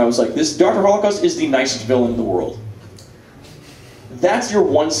 Holocaust to you? And I was like, this Dr. Holocaust is the nicest villain in the world. That's your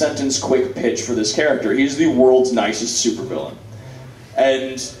one sentence quick pitch for this character. He's the world's nicest supervillain.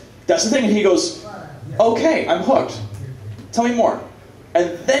 And that's the thing. And he goes, okay, I'm hooked. Tell me more.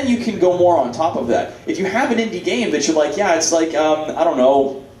 And then you can go more on top of that. If you have an indie game that you're like, yeah, it's like, I don't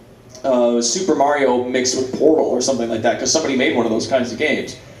know, Super Mario mixed with Portal or something like that, because somebody made one of those kinds of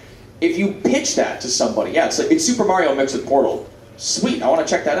games. If you pitch that to somebody, yeah, it's Super Mario mixed with Portal. Sweet, I want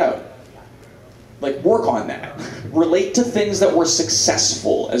to check that out. Like, work on that. Relate to things that were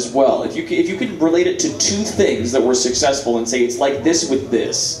successful as well. If you could relate it to two things that were successful and say it's like this with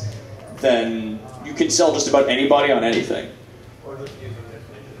this, then you can sell just about anybody on anything. Or just using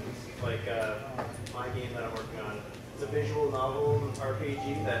definitions. Like my game that I'm working on, it's a visual novel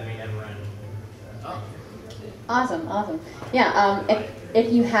RPG that may never end. Oh. Awesome, awesome. Yeah,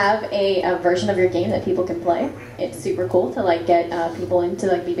 if you have a version of your game that people can play, it's super cool to like get people in to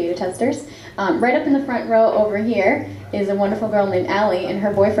like be beta testers. Right up in the front row over here is a wonderful girl named Allie, and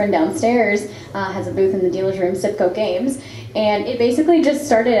her boyfriend downstairs has a booth in the dealer's room, Sipco Games. And it basically just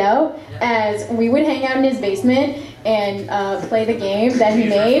started out as we would hang out in his basement and play the game that he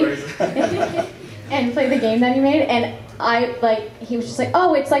made. And he was just like,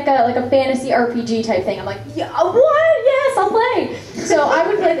 oh, it's like a fantasy RPG type thing. I'm like, yeah, what? Yes, I'll play. So I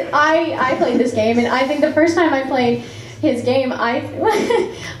would play. I played this game, and I think the first time I played his game, I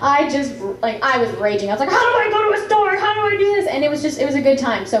was raging. I was like, how do I go to a store? How do I do this? And it was a good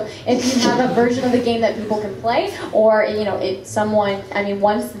time. So if you have a version of the game that people can play, or if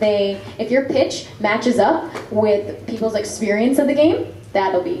your pitch matches up with people's experience of the game,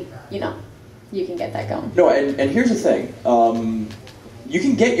 that'll be, you can get that going. No, and here's the thing. You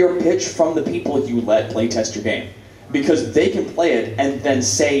can get your pitch from the people you let play test your game, because they can play it and then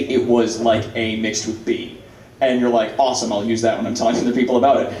say it was like A mixed with B. And you're like, awesome, I'll use that when I'm telling other people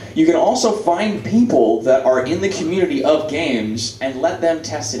about it. You can also find people that are in the community of games and let them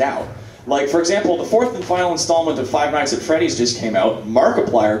test it out. Like, for example, the fourth and final installment of Five Nights at Freddy's just came out.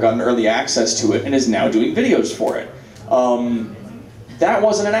 Markiplier got an early access to it and is now doing videos for it. That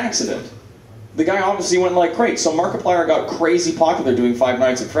wasn't an accident. The guy obviously went like, great, so Markiplier got crazy popular doing Five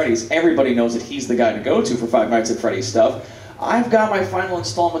Nights at Freddy's. Everybody knows that he's the guy to go to for Five Nights at Freddy's stuff. I've got my final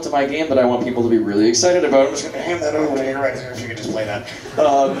installment of my game that I want people to be really excited about. I'm just going to hand that over to you right there if you could just play that.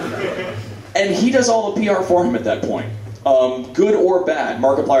 And he does all the PR for him at that point. Good or bad,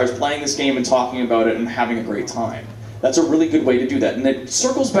 Markiplier is playing this game and talking about it and having a great time. That's a really good way to do that. And it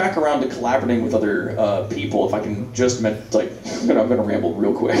circles back around to collaborating with other people. If I can just, I'm going to ramble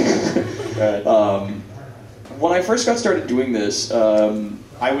real quick. When I first got started doing this,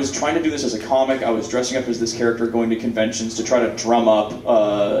 I was trying to do this as a comic. I was dressing up as this character, going to conventions to try to drum up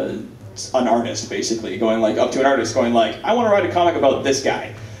an artist, basically. Going like up to an artist, going like, I want to write a comic about this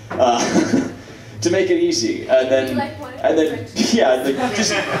guy. To make it easy. And then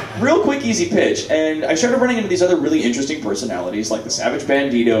just real quick, easy pitch. And I started running into these other really interesting personalities, like the Savage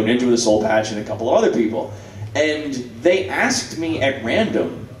Bandito, Ninja with a Soul Patch, and a couple of other people. And they asked me at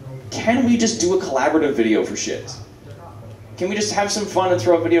random, can we just do a collaborative video for shit? can we just have some fun and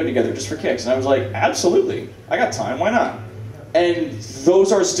throw a video together just for kicks? And I was like, absolutely, I got time, why not? And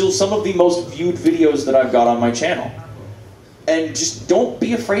those are still some of the most viewed videos that I've got on my channel. And just don't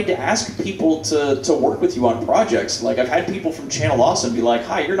be afraid to ask people to work with you on projects. Like, I've had people from Channel Awesome be like,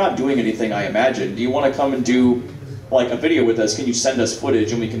 hi, you're not doing anything I imagine. Do you want to come and do like a video with us? Can you send us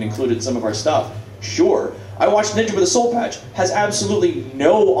footage and we can include it in some of our stuff? Sure. I watched Ninja with a Soul Patch. Has absolutely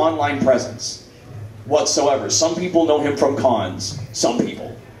no online presence whatsoever. Some people know him from cons. Some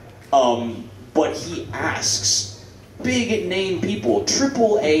people. But he asks big name people,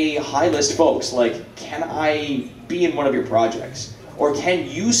 AAA high list folks, like, can I be in one of your projects? Or can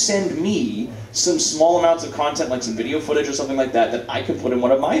you send me some small amounts of content, like some video footage or something like that, that I could put in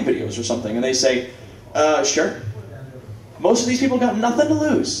one of my videos or something? And they say, sure. Most of these people got nothing to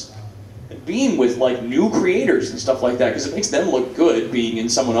lose. Being with like new creators and stuff like that, because it makes them look good being in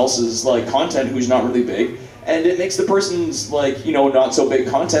someone else's like content who's not really big, and it makes the person's like, you know, not so big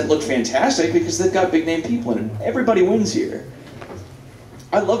content look fantastic because they've got big name people in it. Everybody wins here.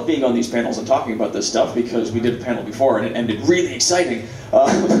 I love being on these panels and talking about this stuff because we did a panel before and it ended really exciting.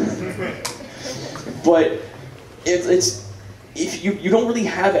 But if you don't really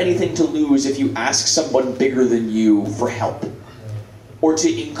have anything to lose if you ask someone bigger than you for help, or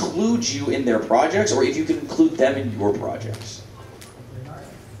to include you in their projects, or if you can include them in your projects.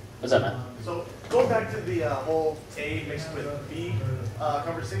 What's that, man? So going back to the whole A mixed with B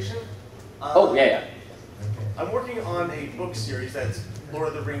conversation. Oh, yeah. I'm working on a book series that's Lord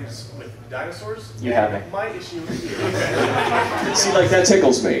of the Rings with dinosaurs. You have it. My issue is... See, like, that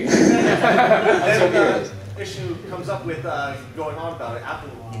tickles me. Then issue comes up with going on about it after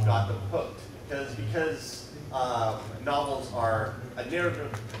you got them hooked. Because novels are a narrative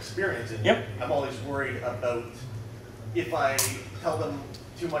experience, and yep. I'm always worried about if I tell them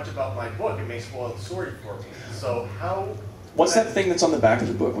too much about my book, it may spoil the story for me. So how... What's that thing that's on the back of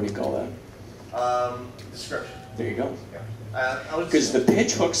the book? What do you call that? Description. There you go. Yeah. Because the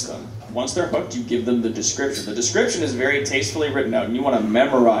pitch hooks them. Once they're hooked, you give them the description. The description is very tastefully written out, and you want to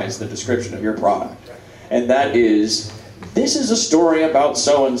memorize the description of your product. And that is, this is a story about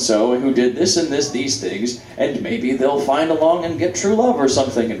so-and-so who did this and these things, and maybe they'll find along and get true love or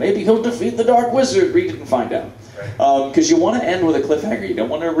something, and maybe he'll defeat the Dark Wizard. Read it and find out. Because you want to end with a cliffhanger. You don't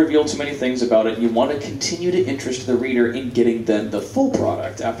want to reveal too many things about it. You want to continue to interest the reader in getting then the full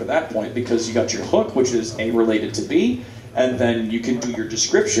product after that point, because you got your hook, which is A related to B, and then you can do your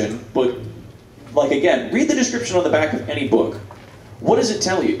description. But, like, again, read the description on the back of any book. What does it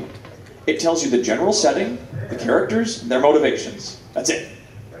tell you? It tells you the general setting, the characters, their motivations. That's it.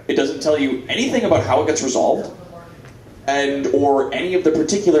 It doesn't tell you anything about how it gets resolved, or any of the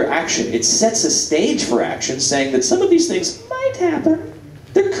particular action. It sets a stage for action, saying that some of these things might happen.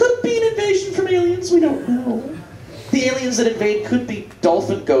 There could be an invasion from aliens, we don't know. The aliens that invade could be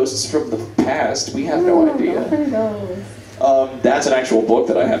dolphin ghosts from the past, we have no idea. Dolphin ghosts. That's an actual book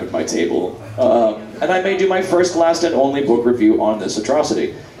that I have at my table. And I may do my first, last, and only book review on this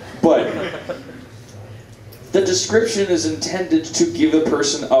atrocity. But the description is intended to give a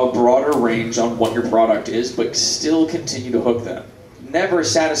person a broader range on what your product is, but still continue to hook them. Never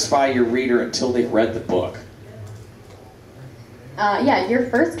satisfy your reader until they've read the book. Yeah, your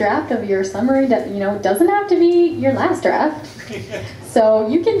first draft of your summary, doesn't have to be your last draft. So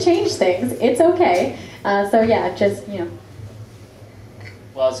you can change things. It's okay. So yeah, just, Well,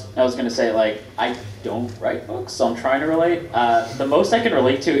 I was going to say, like, I don't write books, so I'm trying to relate. The most I can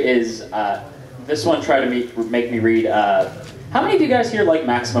relate to is this one tried to make me read. How many of you guys here like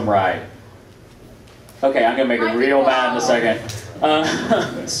Maximum Ride? Okay, I'm going to make it real bad in a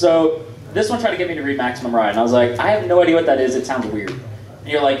second. So this one tried to get me to read Maximum Ride, and I was like, I have no idea what that is. It sounds weird. And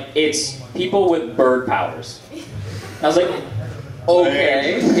you're like, it's people with bird powers. And I was like,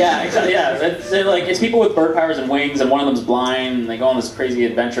 okay. Yeah, exactly. Yeah, they're like, it's people with bird powers and wings, and one of them's blind, and they go on this crazy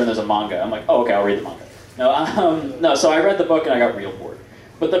adventure, and there's a manga. I'm like, oh, okay, I'll read the manga. No, so I read the book, and I got real bored.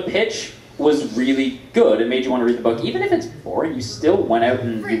 But the pitch was really good. It made you want to read the book. Even if it's boring, you still went out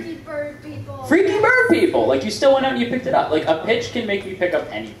and... Freaky bird people. Freaky bird people! Like, you still went out and you picked it up. Like, a pitch can make you pick up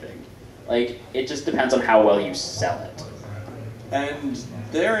anything. Like, it just depends on how well you sell it. And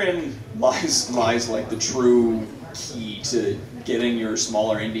therein lies like the true key to getting your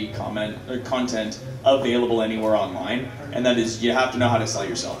smaller indie content available anywhere online, and that is you have to know how to sell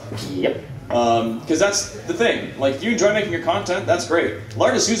yourself. Yep. Because that's the thing. Like, if you enjoy making your content, that's great.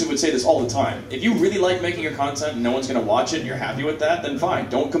 Larda Souza would say this all the time. If you really like making your content and no one's going to watch it and you're happy with that, then fine.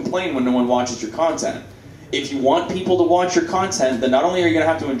 Don't complain when no one watches your content. If you want people to watch your content, then not only are you going to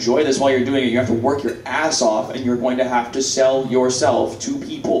have to enjoy this while you're doing it, you have to work your ass off, and you're going to have to sell yourself to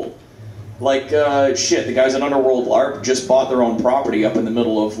people. Like, shit, the guys at Underworld LARP just bought their own property up in the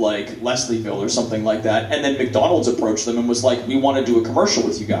middle of, like, Leslieville or something like that, and then McDonald's approached them and was like, we want to do a commercial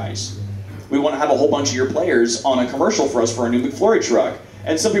with you guys. We want to have a whole bunch of your players on a commercial for us for a new McFlurry truck.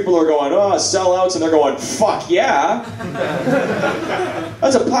 And some people are going, oh, sellouts, and they're going, fuck yeah.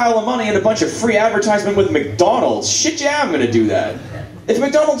 That's a pile of money and a bunch of free advertisement with McDonald's. Shit yeah, I'm going to do that. If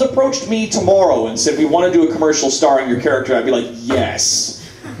McDonald's approached me tomorrow and said, we want to do a commercial starring your character, I'd be like, yes.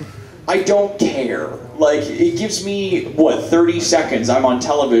 I don't care. Like, it gives me, what, 30 seconds I'm on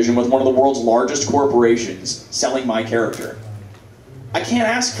television with one of the world's largest corporations selling my character. I can't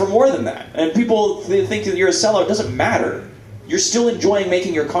ask for more than that. And people think that you're a sellout. It doesn't matter. You're still enjoying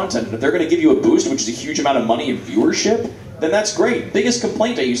making your content. And if they're going to give you a boost, which is a huge amount of money and viewership, then that's great. Biggest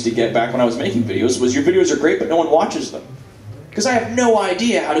complaint I used to get back when I was making videos was, your videos are great, but no one watches them. Because I have no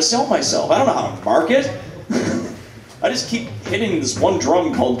idea how to sell myself. I don't know how to market. I just keep hitting this one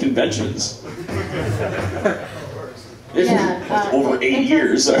drum called conventions. Over 8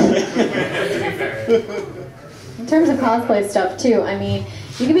 years. In terms of cosplay stuff too, I mean,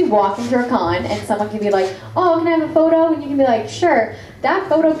 you can be walking through a con and someone can be like, oh, can I have a photo? And you can be like, sure. That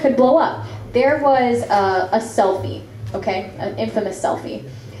photo could blow up. There was a selfie, okay, an infamous selfie,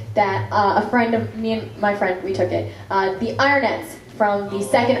 that a friend of me and my friend, we took it. The Ironettes from the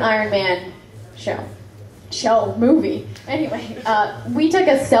second Iron Man movie. Anyway, we took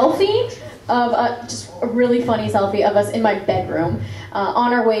a selfie of just a really funny selfie of us in my bedroom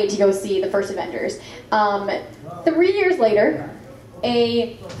on our way to go see the first Avengers. 3 years later,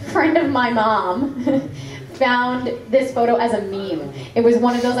 a friend of my mom found this photo as a meme. It was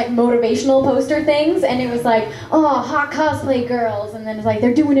one of those like motivational poster things, and it was like, oh, hot cosplay girls, and then it's like,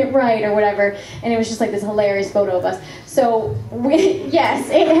 they're doing it right, or whatever, and it was just like this hilarious photo of us. So, yes,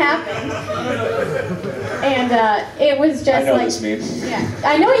 it happened. And it was just like... I know this meme. Yeah,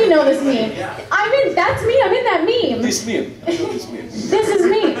 I know you know this meme. That's me, I'm in that meme. This meme. I know this meme. This is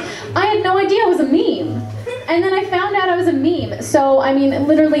me. I had no idea it was a meme. And then I found out I was a meme. So, I mean,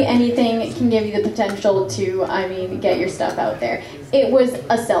 literally anything can give you the potential to, I mean, get your stuff out there. It was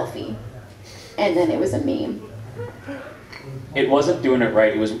a selfie. And then it was a meme. It wasn't doing it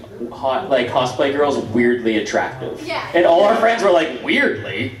right. It was hot, like cosplay girls weirdly attractive. Yeah. And all our friends were like,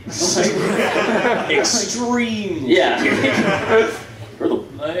 weirdly? Extreme. Yeah. I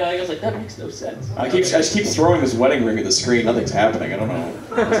was like, that makes no sense. I just keep throwing this wedding ring at the screen. Nothing's happening. I don't know.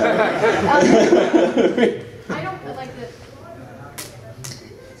 I don't like the...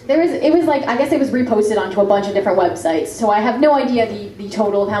 It was like, I guess it was reposted onto a bunch of different websites, so I have no idea the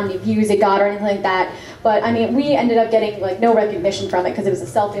total of how many views it got or anything like that, but I mean, we ended up getting like no recognition from it because it was a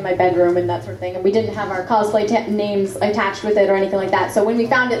selfie in my bedroom and that sort of thing, and we didn't have our cosplay names attached with it or anything like that, so when we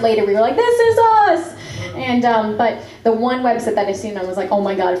found it later, we were like, this is us! And, but the one website that I seen on was like, oh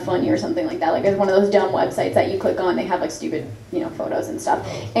my god, funny or something like that. Like, it's one of those dumb websites that you click on, they have like stupid, photos and stuff.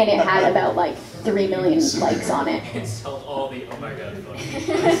 And it had about like 3 million likes on it. It's all the oh my god photos.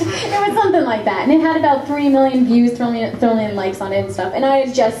 It was something like that. And it had about 3 million views, 3 million likes on it and stuff. And I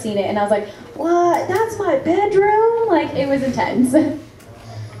had just seen it and I was like, what? That's my bedroom? Like, it was intense.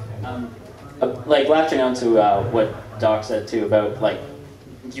 Like, latching on to what Doc said too about, like,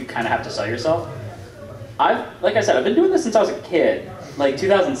 you kind of have to sell yourself. Like I said, I've been doing this since I was a kid, like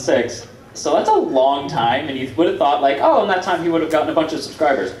 2006, so that's a long time, and you would have thought like, oh, in that time he would have gotten a bunch of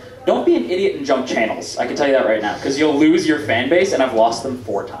subscribers. Don't be an idiot and jump channels, I can tell you that right now, because you'll lose your fan base, and I've lost them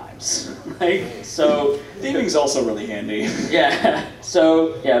 4 times. Like, so... Theming's also really handy. Yeah,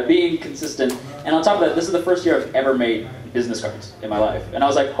 so, yeah, being consistent, and on top of that, this is the first year I've ever made business cards in my life, and I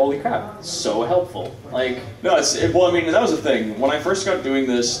was like, holy crap, so helpful. Like, no, well, I mean, that was the thing. When I first got doing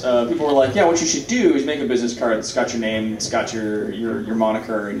this, people were like, yeah, what you should do is make a business card that's got your name, it's got your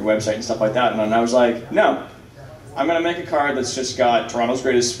moniker and your website and stuff like that, and I was like, no. I'm going to make a card that's just got Toronto's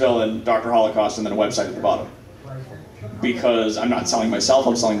Greatest Villain, Dr. Holocaust, and then a website at the bottom. Because I'm not selling myself,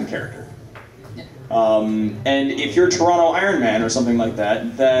 I'm selling the character. And if you're Toronto Iron Man or something like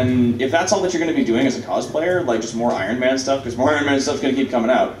that, then if that's all that you're going to be doing as a cosplayer, like just more Iron Man stuff, because more Iron Man stuff's going to keep coming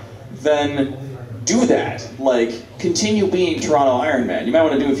out, then do that. Like, continue being Toronto Iron Man. You might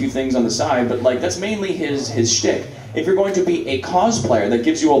want to do a few things on the side, but like that's mainly his shtick. If you're going to be a cosplayer, that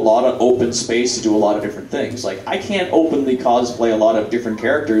gives you a lot of open space to do a lot of different things. Like, I can't openly cosplay a lot of different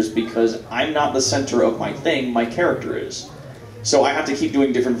characters because I'm not the center of my thing, my character is. So I have to keep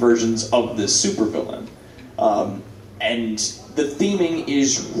doing different versions of this supervillain. And the theming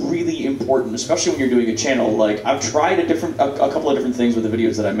is really important, especially when you're doing a channel. Like, I've tried a couple of different things with the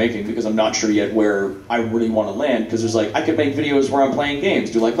videos that I'm making because I'm not sure yet where I really want to land. Because there's like, I could make videos where I'm playing games,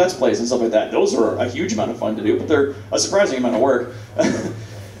 do like Let's Plays and stuff like that. Those are a huge amount of fun to do, but they're a surprising amount of work.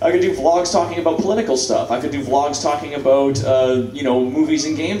 I could do vlogs talking about political stuff. I could do vlogs talking about, you know, movies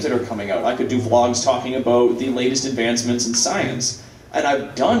and games that are coming out. I could do vlogs talking about the latest advancements in science. And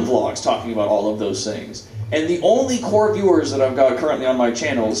I've done vlogs talking about all of those things. And the only core viewers that I've got currently on my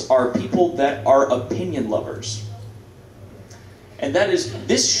channels are people that are opinion lovers. And that is,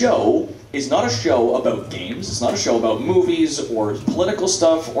 this show is not a show about games, it's not a show about movies or political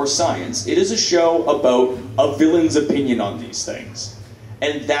stuff or science. It is a show about a villain's opinion on these things.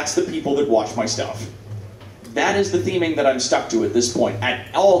 And that's the people that watch my stuff. That is the theming that I'm stuck to at this point.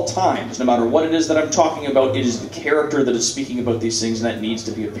 At all times, no matter what it is that I'm talking about, it is the character that is speaking about these things, and that needs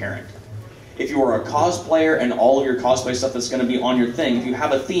to be apparent. If you are a cosplayer and all of your cosplay stuff that's going to be on your thing, if you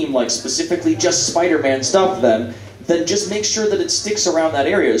have a theme like specifically just Spider-Man stuff, then just make sure that it sticks around that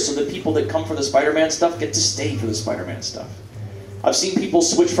area so that people that come for the Spider-Man stuff get to stay for the Spider-Man stuff. I've seen people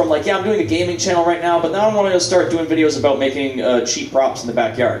switch from like, yeah, I'm doing a gaming channel right now, but now I want to start doing videos about making cheap props in the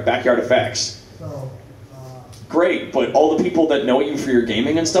backyard effects. Great, but all the people that know you for your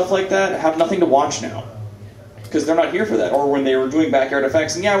gaming and stuff like that have nothing to watch now. Because they're not here for that. Or when they were doing backyard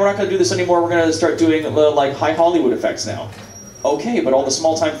effects, and yeah, we're not going to do this anymore, we're going to start doing like high Hollywood effects now. Okay, but all the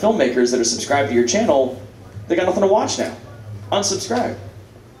small-time filmmakers that are subscribed to your channel, they got nothing to watch now. Unsubscribe.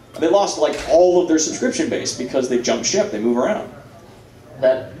 They lost like all of their subscription base because they jump ship, they move around.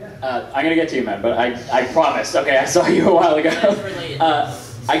 That, I'm gonna get to you, man, but I promised. Okay, I saw you a while ago.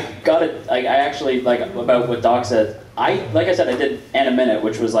 I got it. I actually, like, about what Doc said. Like I said, I did Animinute,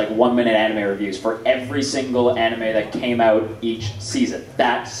 which was like 1 minute anime reviews for every single anime that came out each season.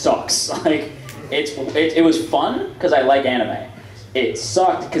 That sucks. Like, it was fun because I like anime. It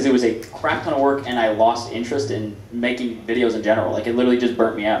sucked because it was a crap ton of work and I lost interest in making videos in general. Like, it literally just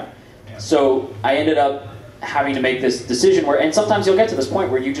burnt me out. So I ended up having to make this decision where, and sometimes you'll get to this point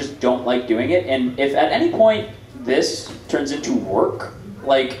where you just don't like doing it, and if at any point this turns into work,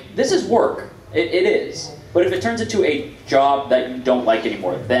 like, this is work, it is, but if it turns into a job that you don't like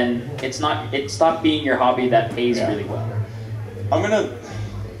anymore, then it stopped being your hobby that pays really well. I'm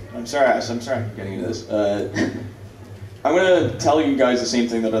sorry I'm getting into this. I'm gonna tell you guys the same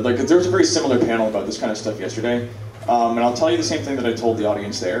thing that there was a very similar panel about this kind of stuff yesterday, and I'll tell you the same thing that I told the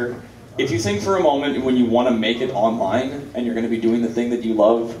audience there. If you think for a moment when you want to make it online and you're going to be doing the thing that you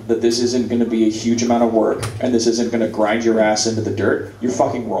love, that this isn't going to be a huge amount of work and this isn't going to grind your ass into the dirt, you're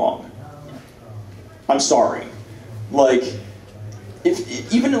fucking wrong. I'm sorry. Like,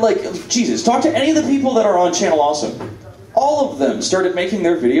 Jesus, talk to any of the people that are on Channel Awesome. All of them started making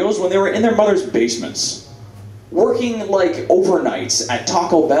their videos when they were in their mother's basements. Working like overnights at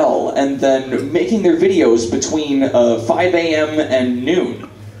Taco Bell and then making their videos between 5 a.m. and noon.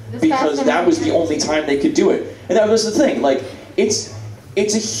 Because that was the only time they could do it. And that was the thing, like, it's a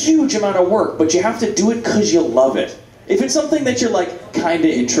huge amount of work, but you have to do it because you love it. If it's something that you're, like, kind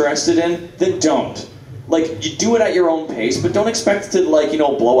of interested in, then don't. Like, you do it at your own pace, but don't expect to, like, you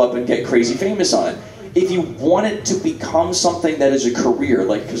know, blow up and get crazy famous on it. If you want it to become something that is a career,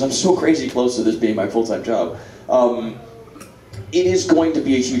 like, because I'm so crazy close to this being my full-time job, it is going to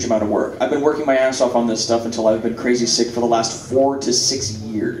be a huge amount of work. I've been working my ass off on this stuff until I've been crazy sick for the last 4 to 6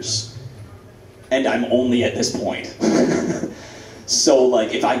 years. And I'm only at this point. So,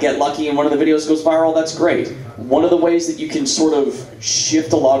 like, if I get lucky and one of the videos goes viral, that's great. One of the ways that you can sort of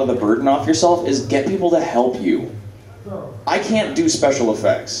shift a lot of the burden off yourself is get people to help you. I can't do special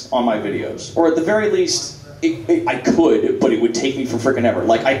effects on my videos. Or at the very least, I could, but it would take me for frickin' ever.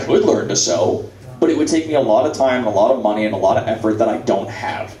 Like, I could learn to sew, but it would take me a lot of time, and a lot of money, and a lot of effort that I don't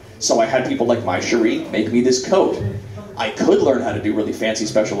have. So I had people like my Cherie make me this coat. I could learn how to do really fancy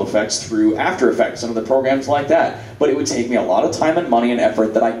special effects through After Effects and other programs like that, but it would take me a lot of time and money and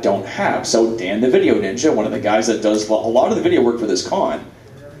effort that I don't have. So Dan the Video Ninja, one of the guys that does a lot of the video work for this con,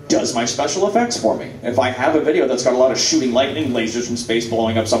 does my special effects for me. If I have a video that's got a lot of shooting lightning, lasers from space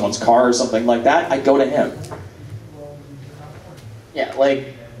blowing up someone's car or something like that, I go to him. Yeah,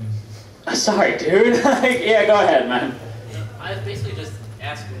 like, sorry, dude. Yeah, go ahead, man. I was basically just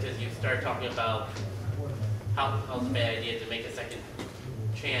asking because you started talking about how it's a bad idea to make a second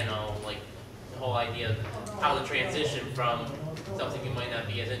channel, like the whole idea of how to transition from something you might not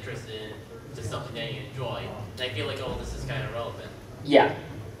be as interested in to something that you enjoy. And I feel like, oh, this is kind of relevant. Yeah,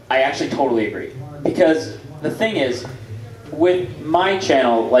 I actually totally agree. Because the thing is, with my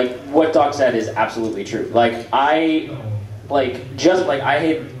channel, like, what Doc said is absolutely true. Like, I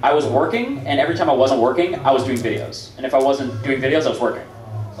was working, and every time I wasn't working, I was doing videos. And if I wasn't doing videos, I was working.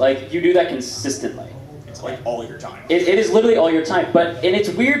 Like, you do that consistently. It's like all your time. It is literally all your time. And it's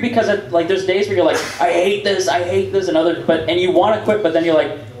weird because like there's days where you're like, I hate this, and you want to quit, but then you're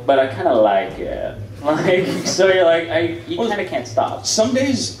like, but I kind of like it. Like, so you're like, you kind of can't stop. Some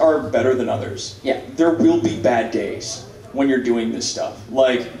days are better than others. Yeah. There will be bad days when you're doing this stuff.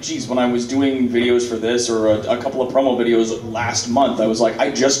 Like, geez, when I was doing videos for this or a couple of promo videos last month, I was like,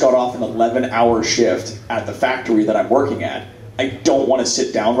 I just got off an 11-hour shift at the factory that I'm working at. I don't want to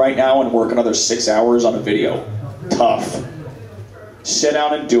sit down right now and work another 6 hours on a video. Tough. Sit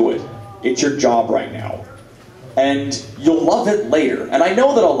down and do it. It's your job right now. And you'll love it later. And I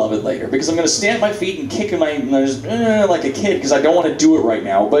know that I'll love it later because I'm going to stand my feet and kick my just, like a kid because I don't want to do it right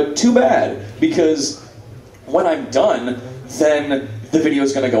now. But too bad, because when I'm done, then the video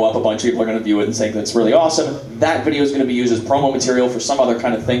is going to go up. A bunch of people are going to view it and say that's really awesome. That video is going to be used as promo material for some other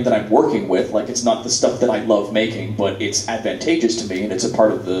kind of thing that I'm working with. Like, it's not the stuff that I love making, but it's advantageous to me and it's a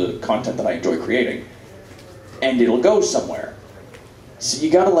part of the content that I enjoy creating. And it'll go somewhere. So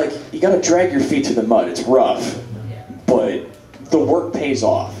you gotta drag your feet through the mud. It's rough, but the work pays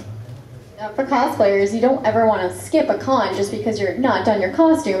off. For cosplayers, you don't ever want to skip a con just because you're not done your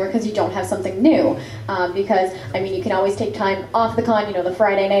costume or because you don't have something new. Because, I mean, you can always take time off the con, you know, the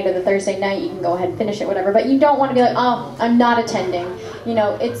Friday night or the Thursday night, you can go ahead and finish it, whatever. But you don't want to be like, oh, I'm not attending. You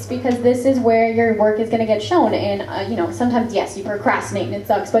know, it's because this is where your work is going to get shown. And, you know, sometimes, yes, you procrastinate and it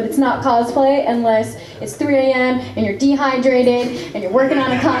sucks, but it's not cosplay unless it's 3 a.m. and you're dehydrated and you're working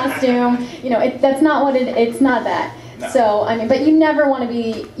on a costume. You know, that's not what it's not that. No. So, I mean, but you never want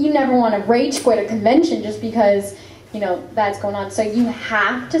to rage quit a convention just because, you know, that's going on. So you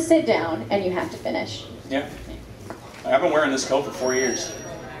have to sit down and you have to finish. Yeah. I've been wearing this coat for 4 years.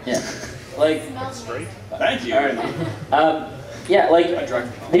 Yeah. Like, straight. Thank you. All right. Yeah, like,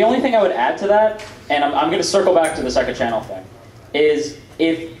 the only thing I would add to that, and I'm going to circle back to the second channel thing, is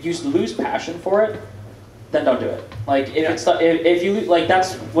if you lose passion for it, then don't do it. Like, if you, like,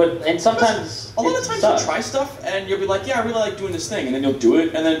 that's what, and sometimes a lot of times you'll try stuff and you'll be like, yeah, I really like doing this thing, and then you'll do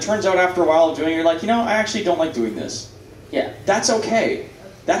it, and then it turns out after a while of doing it, you're like, you know, I actually don't like doing this. Yeah. That's okay.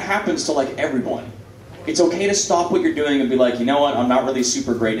 That happens to, like, everyone. It's okay to stop what you're doing and be like, you know what, I'm not really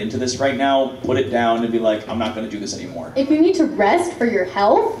super great into this right now, put it down and be like, I'm not going to do this anymore. If you need to rest for your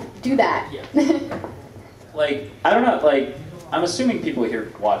health, do that. Yeah. Like, I don't know, like, I'm assuming people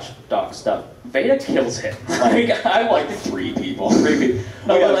here watch Doc stuff. Veda kills him. Like, I like 3 people. 3 people.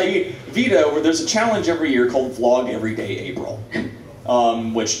 No, yeah, like Veda, where there's a challenge every year called Vlog Every Day April,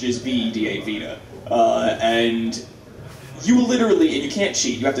 which is VEDA Veda, and you literally, and you can't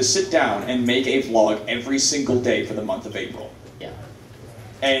cheat. You have to sit down and make a vlog every single day for the month of April. Yeah.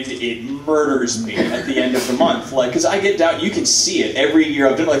 And it murders me at the end of the month. Like, because I get down, you can see it every year.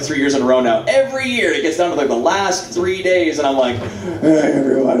 I've done it like 3 years in a row now. Every year it gets down to like the last 3 days, and I'm like, hey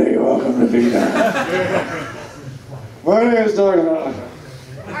everybody, welcome to Veda. My name is Dr.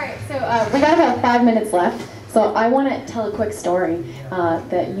 Alright, so we got about 5 minutes left. So I want to tell a quick story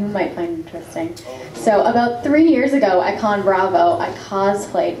that you might find interesting. So about 3 years ago at ConBravo, I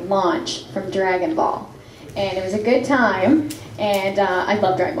cosplayed Launch from Dragon Ball. And it was a good time, and I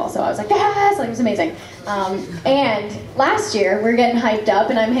love Dragon Ball, so I was like, yes, like, it was amazing. And last year, we were getting hyped up,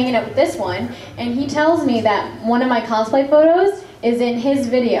 and I'm hanging out with this one, and he tells me that one of my cosplay photos is in his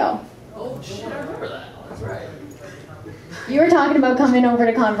video. Oh shit, I remember that. That's right. You were talking about coming over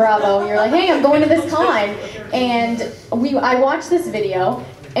to ConBravo, and you're like, hey, I'm going to this con, and I watched this video,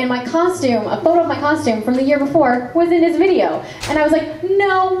 and my costume, a photo of my costume from the year before, was in his video. And I was like,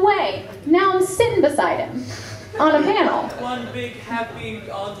 no way. Now I'm sitting beside him on a panel. One big happy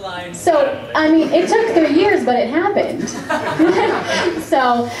online. So, I mean, it took 3 years, but it happened.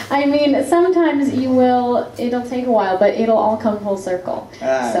 So, I mean, sometimes it'll take a while, but it'll all come full circle.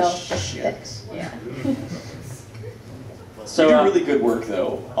 Shucks. Yeah. So, you do really good work,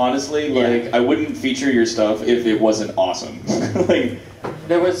 though. Honestly, like, I wouldn't feature your stuff if it wasn't awesome. Like,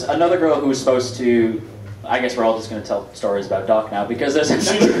 there was another girl who was supposed to, I guess we're all just going to tell stories about Doc now, because there's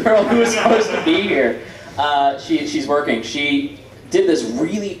another girl who was supposed to be here. She's working. She did this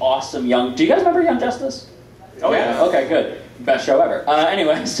really awesome do you guys remember Young Justice? Oh yeah. Okay, good. Best show ever.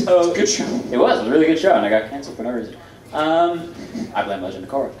 Anyway, so... It's a good show. It was a really good show, and I got canceled for no reason. I blame Legend of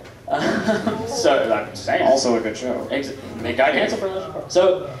Korra. So, I'm saying. Also a good show. It got canceled for Legend of Korra.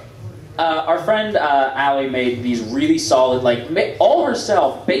 So, our friend Allie made these really solid, like, all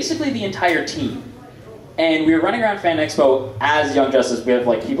herself, basically the entire team. And we were running around Fan Expo as Young Justice. We have,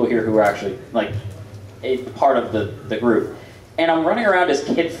 like, people here who were actually, like, a part of the group. And I'm running around as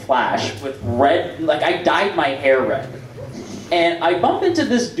Kid Flash with red, like, I dyed my hair red. And I bumped into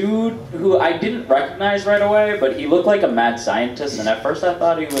this dude who I didn't recognize right away, but he looked like a mad scientist, and at first I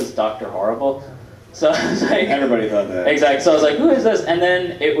thought he was Dr. Horrible. So I was like... Everybody thought that. Exactly. So I was like, who is this? And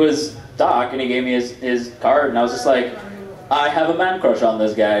then it was Doc, and he gave me his card, and I was just like, I have a man crush on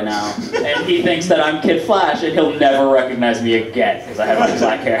this guy now, and he thinks that I'm Kid Flash, and he'll never recognize me again because I have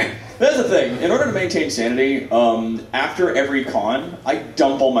black hair. That's the thing. In order to maintain sanity, after every con, I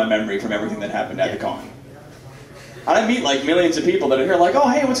dump all my memory from everything that happened at the con. And I meet like millions of people that are here like, oh,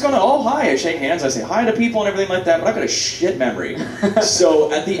 hey, what's going on? Oh, hi. I shake hands, I say hi to people and everything like that, but I've got a shit memory.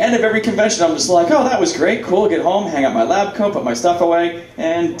 So at the end of every convention, I'm just like, oh, that was great, cool, get home, hang out my lab coat, put my stuff away,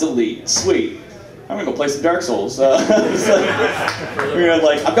 and delete. Sweet. I'm gonna go play some Dark Souls. Like,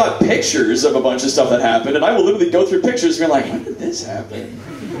 I've got pictures of a bunch of stuff that happened, and I will literally go through pictures and be like, when did this happen?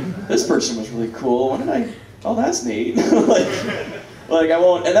 This person was really cool. When did I? Oh, that's neat. like I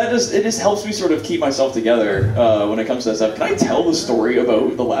won't, and it just helps me sort of keep myself together when it comes to that stuff. Can I tell the story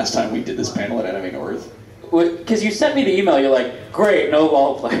about the last time we did this panel at Anime North? Because you sent me the email, you're like, great, no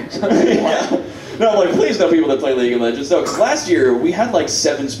LOL players. Yeah. No, I'm like, please no people that play League of Legends. No, because last year we had like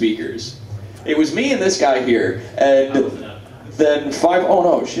 7 speakers. It was me and this guy here, and then 5, oh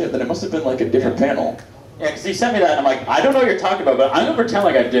no, shit, then it must have been like a different panel. Yeah, because you sent me that, and I'm like, I don't know what you're talking about, but I'm going to pretend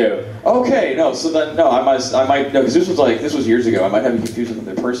like I do. Okay, no, so then, no, I might, no, because this was years ago, I might have you confused with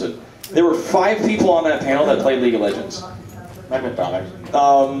another person. There were 5 people on that panel that played League of Legends.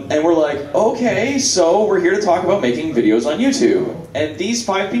 And we're like, okay, so we're here to talk about making videos on YouTube. And these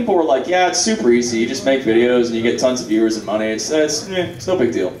 5 people were like, yeah, it's super easy, you just make videos and you get tons of viewers and money, it's no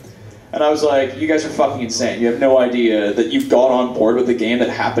big deal. And I was like, you guys are fucking insane. You have no idea that you got on board with a game that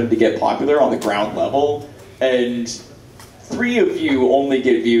happened to get popular on the ground level, and 3 of you only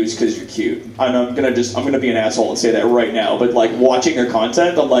get views because you're cute. And I'm gonna be an asshole and say that right now, but like watching their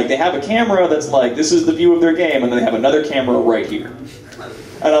content, I'm like, they have a camera that's like, this is the view of their game, and then they have another camera right here.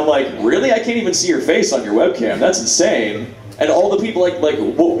 And I'm like, really? I can't even see your face on your webcam. That's insane. And all the people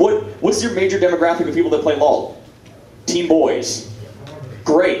what's your major demographic of people that play LOL? Teen boys.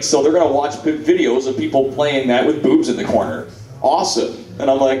 Great, so they're gonna watch videos of people playing that with boobs in the corner. Awesome.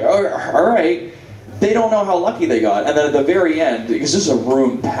 And I'm like, all right. They don't know how lucky they got. And then at the very end, because this is a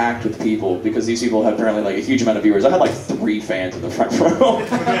room packed with people, because these people have apparently like a huge amount of viewers. I had like 3 fans in the front row.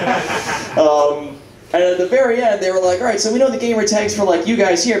 And at the very end, they were like, all right, so we know the gamer tags for like you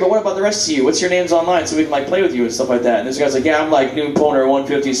guys here, but what about the rest of you? What's your names online so we can like play with you and stuff like that? And this guy's like, yeah, I'm like Noonponer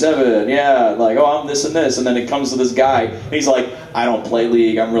 157. Yeah, like, oh, I'm this and this. And then it comes to this guy, and he's like, I don't play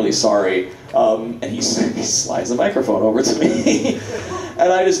League, I'm really sorry. And he slides the microphone over to me.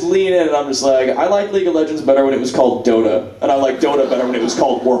 And I just lean in and I'm just like, I like League of Legends better when it was called Dota. And I like Dota better when it was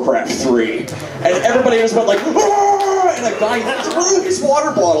called Warcraft 3. And everybody just went like, Aah! And a guy threw his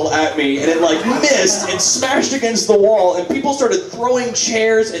water bottle at me and it like missed and smashed against the wall and people started throwing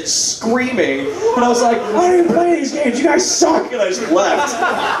chairs and screaming. And I was like, I didn't play these games, you guys suck. And I just left.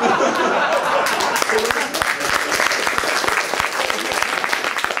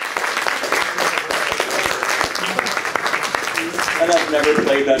 And I've never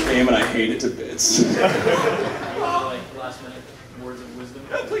played that game, and I hate it to bits. Like last minute words of wisdom.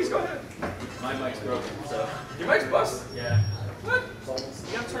 Yeah, please go ahead. My mic's broken, so. Your mic's busted? Yeah. What?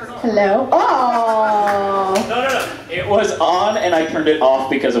 You gotta turn it off. Hello? Oh. No. It was on, and I turned it off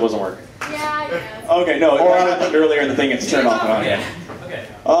because it wasn't working. Yeah, yes. Okay, no, it happened earlier, and the thing gets turned off and on. Yeah. Okay.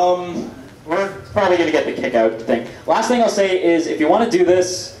 We're probably going to get the kick out thing. Last thing I'll say is, if you want to do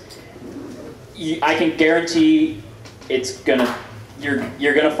this, I can guarantee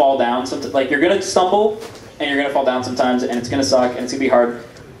you're gonna fall down. Like you're gonna stumble and you're gonna fall down sometimes, and it's gonna suck and it's gonna be hard.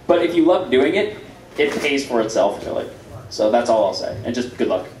 But if you love doing it, it pays for itself, really. So that's all I'll say. And just good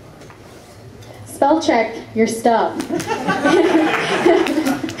luck. Spell check your stuff.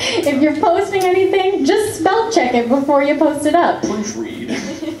 If you're posting anything, just spell check it before you post it up.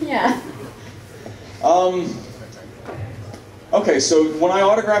 Proofread. Yeah. Okay, so when I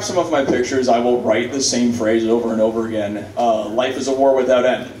autograph some of my pictures, I will write the same phrase over and over again. Life is a war without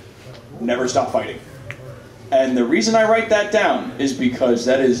end. Never stop fighting. And the reason I write that down is because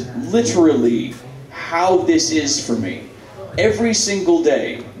that is literally how this is for me. Every single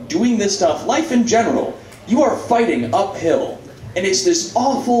day, doing this stuff, life in general, you are fighting uphill. And it's this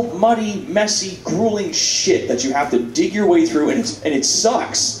awful, muddy, messy, grueling shit that you have to dig your way through, and it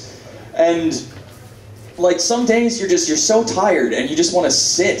sucks. And like some days you're so tired and you just want to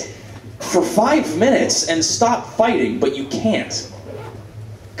sit for 5 minutes and stop fighting, but you can't.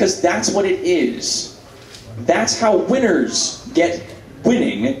 Because that's what it is. That's how winners get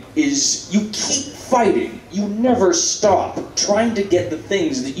winning, is you keep fighting. You never stop trying to get the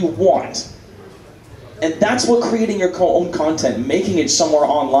things that you want. And that's what creating your own content, making it somewhere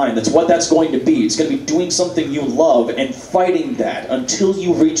online, that's what that's going to be. It's going to be doing something you love and fighting that until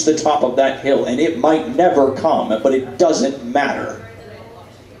you reach the top of that hill. And it might never come, but it doesn't matter.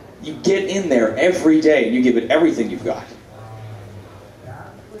 You get in there every day and you give it everything you've got.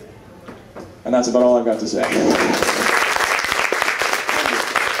 And that's about all I've got to say.